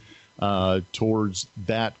bias towards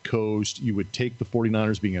that coast. You would take the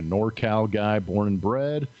 49ers, being a NorCal guy, born and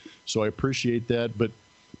bred. So I appreciate that. But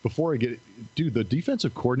before I get the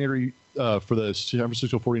defensive coordinator for the San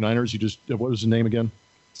Francisco 49ers, what was his name again?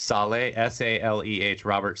 Saleh, Saleh,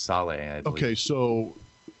 Robert Saleh, I believe. Okay, so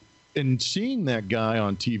in seeing that guy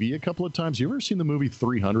on TV a couple of times, you ever seen the movie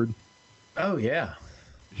 300? Oh, yeah.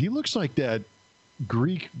 He looks like that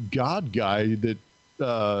Greek god guy that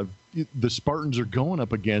the Spartans are going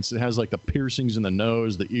up against. It has like the piercings in the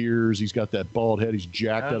nose, the ears. He's got that bald head. He's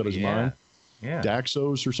jacked out of his mind. Yeah.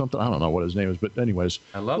 Daxos or something. I don't know what his name is, but anyways,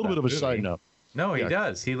 I love a little bit of a side note. No, he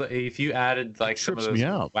does. If you added like some of those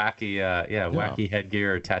wacky, wacky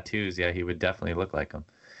headgear or tattoos, he would definitely look like him.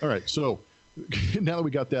 All right, so now that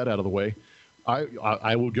we got that out of the way,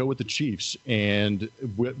 I will go with the Chiefs, and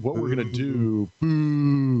what we're going to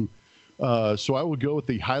do. So I will go with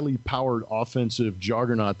the highly powered offensive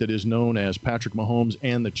juggernaut that is known as Patrick Mahomes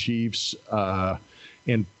and the Chiefs.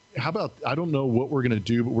 And how about, I don't know what we're going to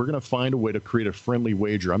do, but we're going to find a way to create a friendly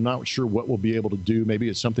wager. I'm not sure what we'll be able to do. Maybe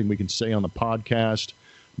it's something we can say on the podcast.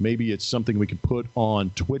 Maybe it's something we can put on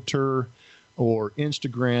Twitter or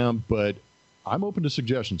Instagram, but I'm open to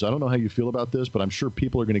suggestions. I don't know how you feel about this, but I'm sure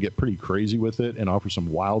people are going to get pretty crazy with it and offer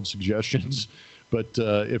some wild suggestions. But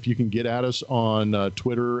if you can get at us on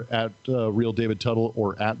Twitter at Real David Tuttle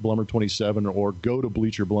or at Blummer27, or go to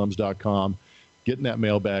BleacherBlums.com, get in that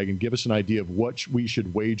mailbag and give us an idea of what we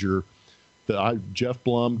should wager. Jeff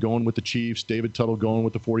Blum going with the Chiefs, David Tuttle going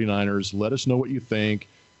with the 49ers. Let us know what you think.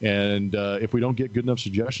 And if we don't get good enough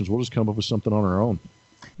suggestions, we'll just come up with something on our own.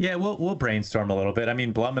 Yeah, we'll brainstorm a little bit. I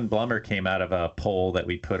mean, Blum and Blummer came out of a poll that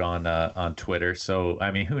we put on Twitter. So, I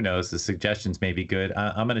mean, who knows? The suggestions may be good.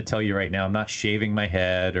 I'm going to tell you right now, I'm not shaving my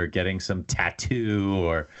head or getting some tattoo,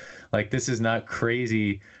 or like, this is not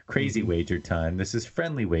crazy wager time. This is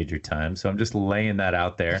friendly wager time. So I'm just laying that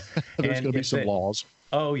out there. There's going to be some laws.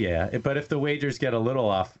 Oh yeah, but if the wagers get a little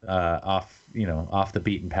off the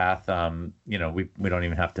beaten path, we don't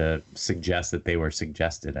even have to suggest that they were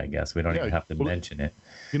suggested. I guess we don't even have to mention it.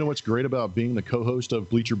 You know what's great about being the co-host of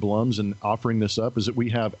Bleacher Blums and offering this up is that we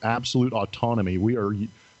have absolute autonomy. We are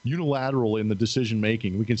unilateral in the decision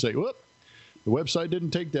making. We can say, "Whoop, the website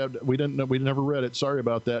didn't take that. We never read it. Sorry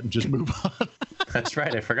about that," and just move on. That's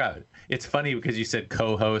right. I forgot. It's funny because you said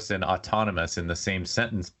co-host and autonomous in the same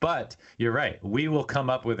sentence, but you're right. We will come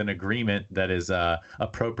up with an agreement that is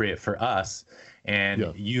appropriate for us,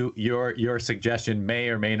 and your suggestion may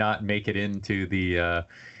or may not make it into the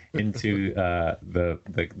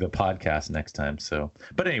podcast next time. So,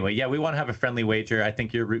 but anyway, we want to have a friendly wager. I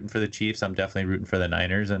think you're rooting for the Chiefs. I'm definitely rooting for the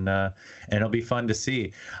Niners, and it'll be fun to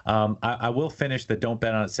see. I will finish the Don't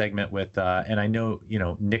Bet on It segment with, and I know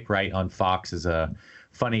Nick Wright on Fox is a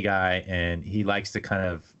funny guy, and he likes to kind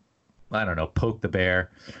of, I don't know, poke the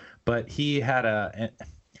bear, but he had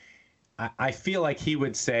I feel like he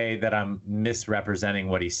would say that I'm misrepresenting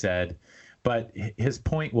what he said. But his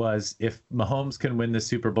point was, if Mahomes can win the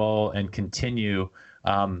Super Bowl and continue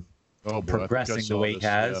progressing the way he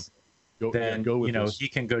has, then he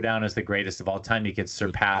can go down as the greatest of all time. He could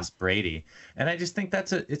surpass Brady, and I just think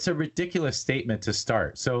it's a ridiculous statement to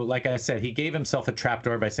start. So, like I said, he gave himself a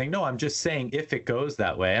trapdoor by saying, "No, I'm just saying if it goes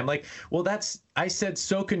that way." I'm like, well, I said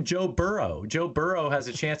so can Joe Burrow. Joe Burrow has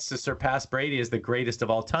a chance to surpass Brady as the greatest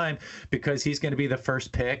of all time because he's going to be the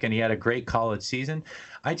first pick, and he had a great college season.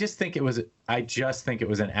 I just think it was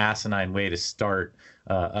an asinine way to start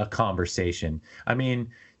a conversation. I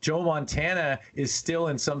mean, Joe Montana is still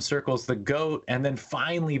in some circles the GOAT, and then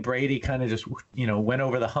finally Brady kind of just went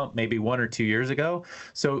over the hump maybe 1 or 2 years ago.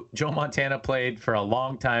 So Joe Montana played for a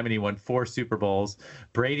long time and he won 4 Super Bowls.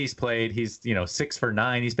 Brady's played, he's 6 for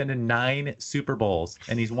 9. He's been in 9 Super Bowls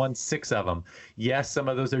and he's won 6 of them. Yes, some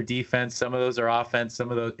of those are defense, some of those are offense, some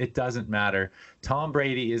of those, it doesn't matter. Tom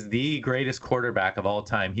Brady is the greatest quarterback of all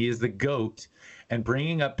time. He is the GOAT. And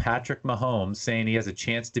bringing up Patrick Mahomes, saying he has a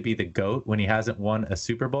chance to be the GOAT when he hasn't won a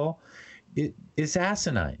Super Bowl, it is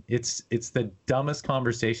asinine. It's the dumbest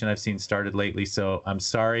conversation I've seen started lately. So I'm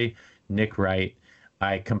sorry, Nick Wright.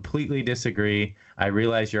 I completely disagree. I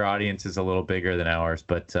realize your audience is a little bigger than ours,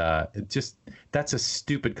 but that's a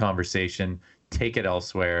stupid conversation. Take it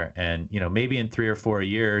elsewhere. And, maybe in 3 or 4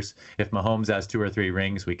 years, if Mahomes has 2 or 3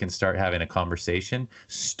 rings, we can start having a conversation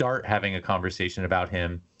about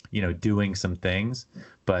him, doing some things.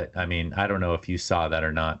 But I mean, I don't know if you saw that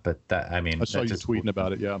or not, but I saw you tweeting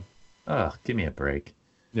about it. Yeah. Oh, give me a break.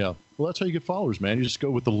 Yeah. Well, that's how you get followers, man. You just go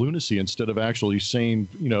with the lunacy instead of actually saying,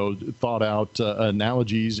 thought out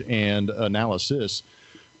analogies and analysis.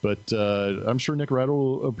 But I'm sure Nick Wright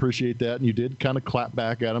will appreciate that. And you did kind of clap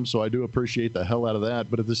back at him. So I do appreciate the hell out of that.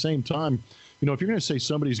 But at the same time, if you're going to say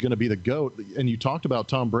somebody's going to be the GOAT, and you talked about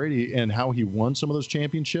Tom Brady and how he won some of those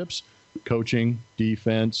championships, coaching,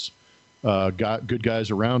 defense, got good guys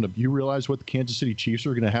around him. You realize what the Kansas City Chiefs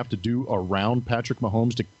are going to have to do around Patrick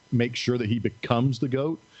Mahomes to make sure that he becomes the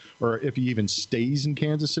GOAT, or if he even stays in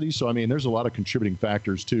Kansas City. So, I mean, there's a lot of contributing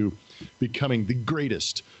factors to becoming the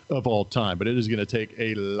greatest of all time. But it is going to take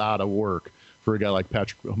a lot of work for a guy like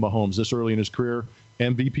Patrick Mahomes this early in his career.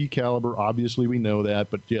 MVP caliber, obviously we know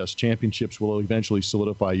that. But, yes, championships will eventually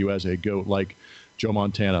solidify you as a GOAT like Joe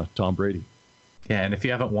Montana, Tom Brady. Yeah, and if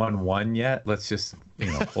you haven't won one yet, let's just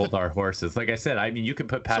hold our horses. Like I said, I mean, you can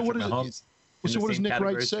put Patrick Mahomes. So what does Nick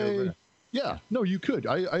Wright say? Yeah, no, you could.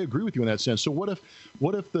 I agree with you in that sense. So what if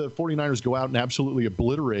the 49ers go out and absolutely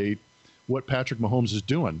obliterate what Patrick Mahomes is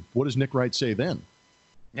doing? What does Nick Wright say then?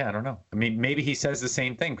 Yeah, I don't know. I mean, maybe he says the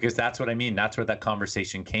same thing, because that's what I mean. That's where that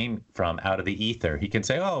conversation came from, out of the ether. He can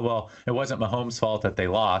say, oh, well, it wasn't Mahomes' fault that they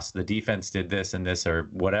lost. The defense did this and this or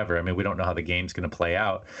whatever. I mean, we don't know how the game's going to play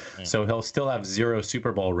out. Yeah. So he'll still have 0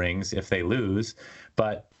 Super Bowl rings if they lose.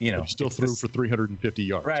 But, he still threw for 350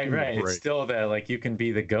 yards. Right. It's still there. Like, you can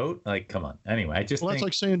be the GOAT. Like, come on. Anyway, I just think that's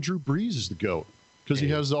like saying Drew Brees is the GOAT. Because he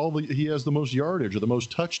has the most yardage or the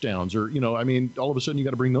most touchdowns, or all of a sudden you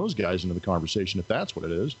got to bring those guys into the conversation if that's what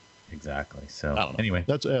it is. Exactly. So I don't know. Anyway,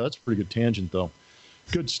 that's a pretty good tangent though.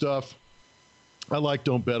 Good stuff. I like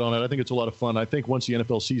Don't Bet on It. I think it's a lot of fun. I think once the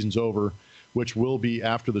NFL season's over, which will be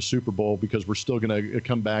after the Super Bowl, because we're still going to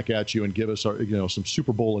come back at you and give us our some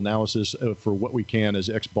Super Bowl analysis for what we can as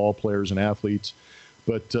ex-ball players and athletes.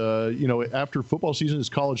 But, after football season is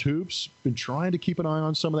college hoops. Been trying to keep an eye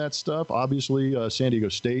on some of that stuff. Obviously, San Diego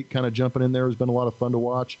State kind of jumping in there has been a lot of fun to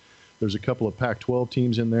watch. There's a couple of Pac-12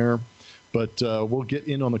 teams in there. But we'll get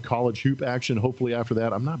in on the college hoop action hopefully after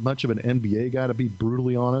that. I'm not much of an NBA guy, to be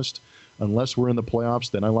brutally honest. Unless we're in the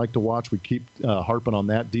playoffs, then I like to watch. We keep harping on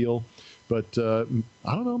that deal. But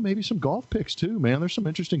I don't know, maybe some golf picks too, man. There's some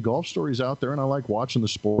interesting golf stories out there, and I like watching the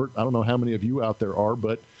sport. I don't know how many of you out there are,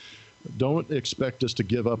 but don't expect us to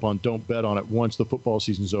give up on Don't Bet on It once the football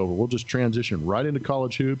season's over. We'll just transition right into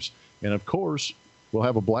college hoops. And, of course, we'll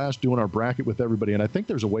have a blast doing our bracket with everybody. And I think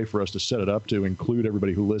there's a way for us to set it up to include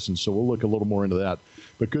everybody who listens. So we'll look a little more into that.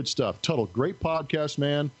 But good stuff. Tuttle, great podcast,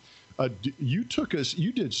 man. You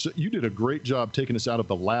did a great job taking us out of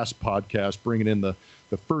the last podcast, bringing in the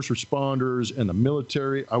first responders and the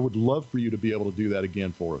military. I would love for you to be able to do that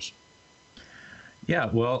again for us.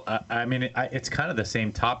 Yeah, well, I mean, it's kind of the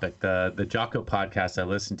same topic. The Jocko podcast I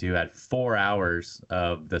listened to had 4 hours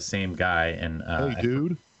of the same guy. And hey,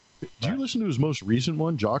 dude, did you listen to his most recent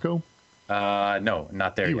one, Jocko? No,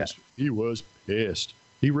 not there yet. He was pissed.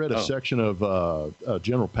 He read a section of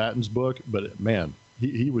General Patton's book, but man,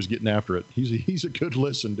 he was getting after it. He's a good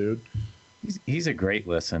listen, dude. He's a great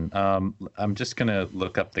listen. I'm just gonna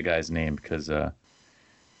look up the guy's name because.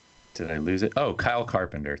 Did I lose it? Oh, Kyle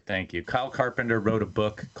Carpenter. Thank you. Kyle Carpenter wrote a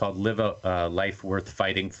book called Live a Life Worth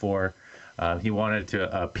Fighting For. He wanted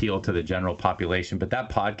to appeal to the general population, but that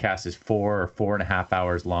podcast is 4 or 4.5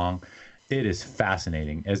 hours long. It is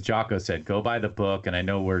fascinating. As Jocko said, go buy the book. And I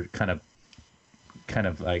know we're kind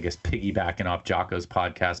of, I guess, piggybacking off Jocko's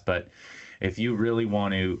podcast, but if you really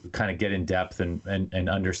want to kind of get in depth and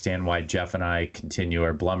understand why Jeff and I continue,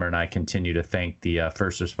 or Blummer and I continue to thank the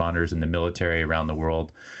first responders and the military around the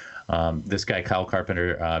world, this guy, Kyle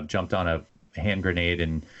Carpenter, jumped on a hand grenade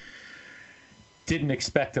and didn't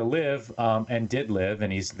expect to live, and did live.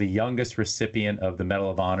 And he's the youngest recipient of the Medal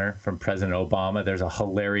of Honor from President Obama. There's a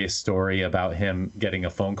hilarious story about him getting a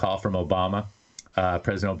phone call from Obama,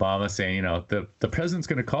 President Obama, saying, the president's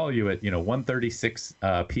going to call you at,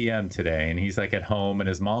 1:36 p.m. today. And he's like at home, and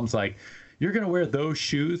his mom's like, you're going to wear those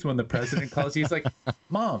shoes when the president calls you? He's like,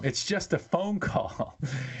 Mom, it's just a phone call.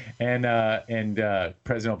 And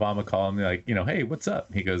President Obama called him like, hey, what's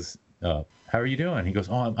up? He goes, how are you doing? He goes,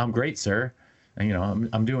 oh, I'm great, sir. And,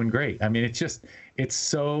 I'm doing great. I mean, it's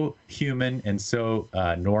so human and so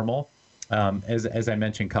normal. As I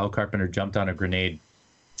mentioned, Kyle Carpenter jumped on a grenade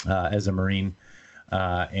as a Marine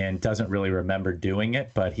and doesn't really remember doing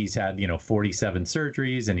it, but he's had, 47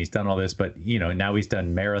 surgeries and he's done all this, but, now he's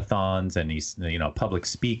done marathons and he's, a public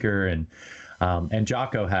speaker. And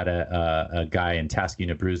Jocko had a guy in Task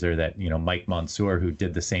Unit Bruiser that, Mike Mansour, who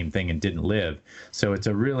did the same thing and didn't live. So it's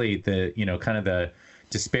kind of the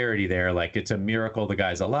disparity there. Like, it's a miracle the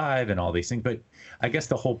guy's alive and all these things. But I guess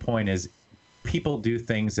the whole point is people do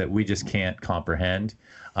things that we just can't comprehend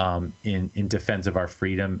in defense of our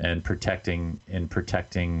freedom and protecting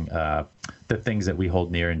the things that we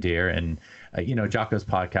hold near and dear. And Jocko's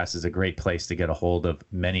podcast is a great place to get a hold of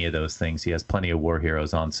many of those things. He has plenty of war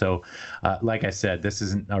heroes on. So like I said, this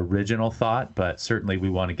isn't an original thought, but certainly we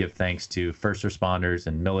want to give thanks to first responders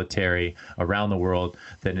and military around the world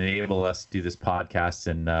that enable us to do this podcast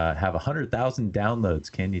and have 100,000 downloads.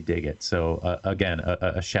 Can you dig it? So again,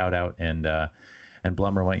 a shout out, and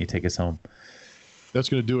Blummer, why don't you take us home? That's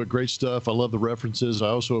going to do it. Great stuff. I love the references. I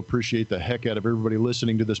also appreciate the heck out of everybody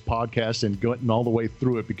listening to this podcast and getting all the way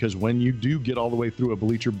through it, because when you do get all the way through a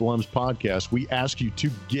Bleacher Blums podcast, we ask you to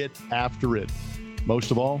get after it. Most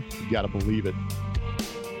of all, you got to believe it.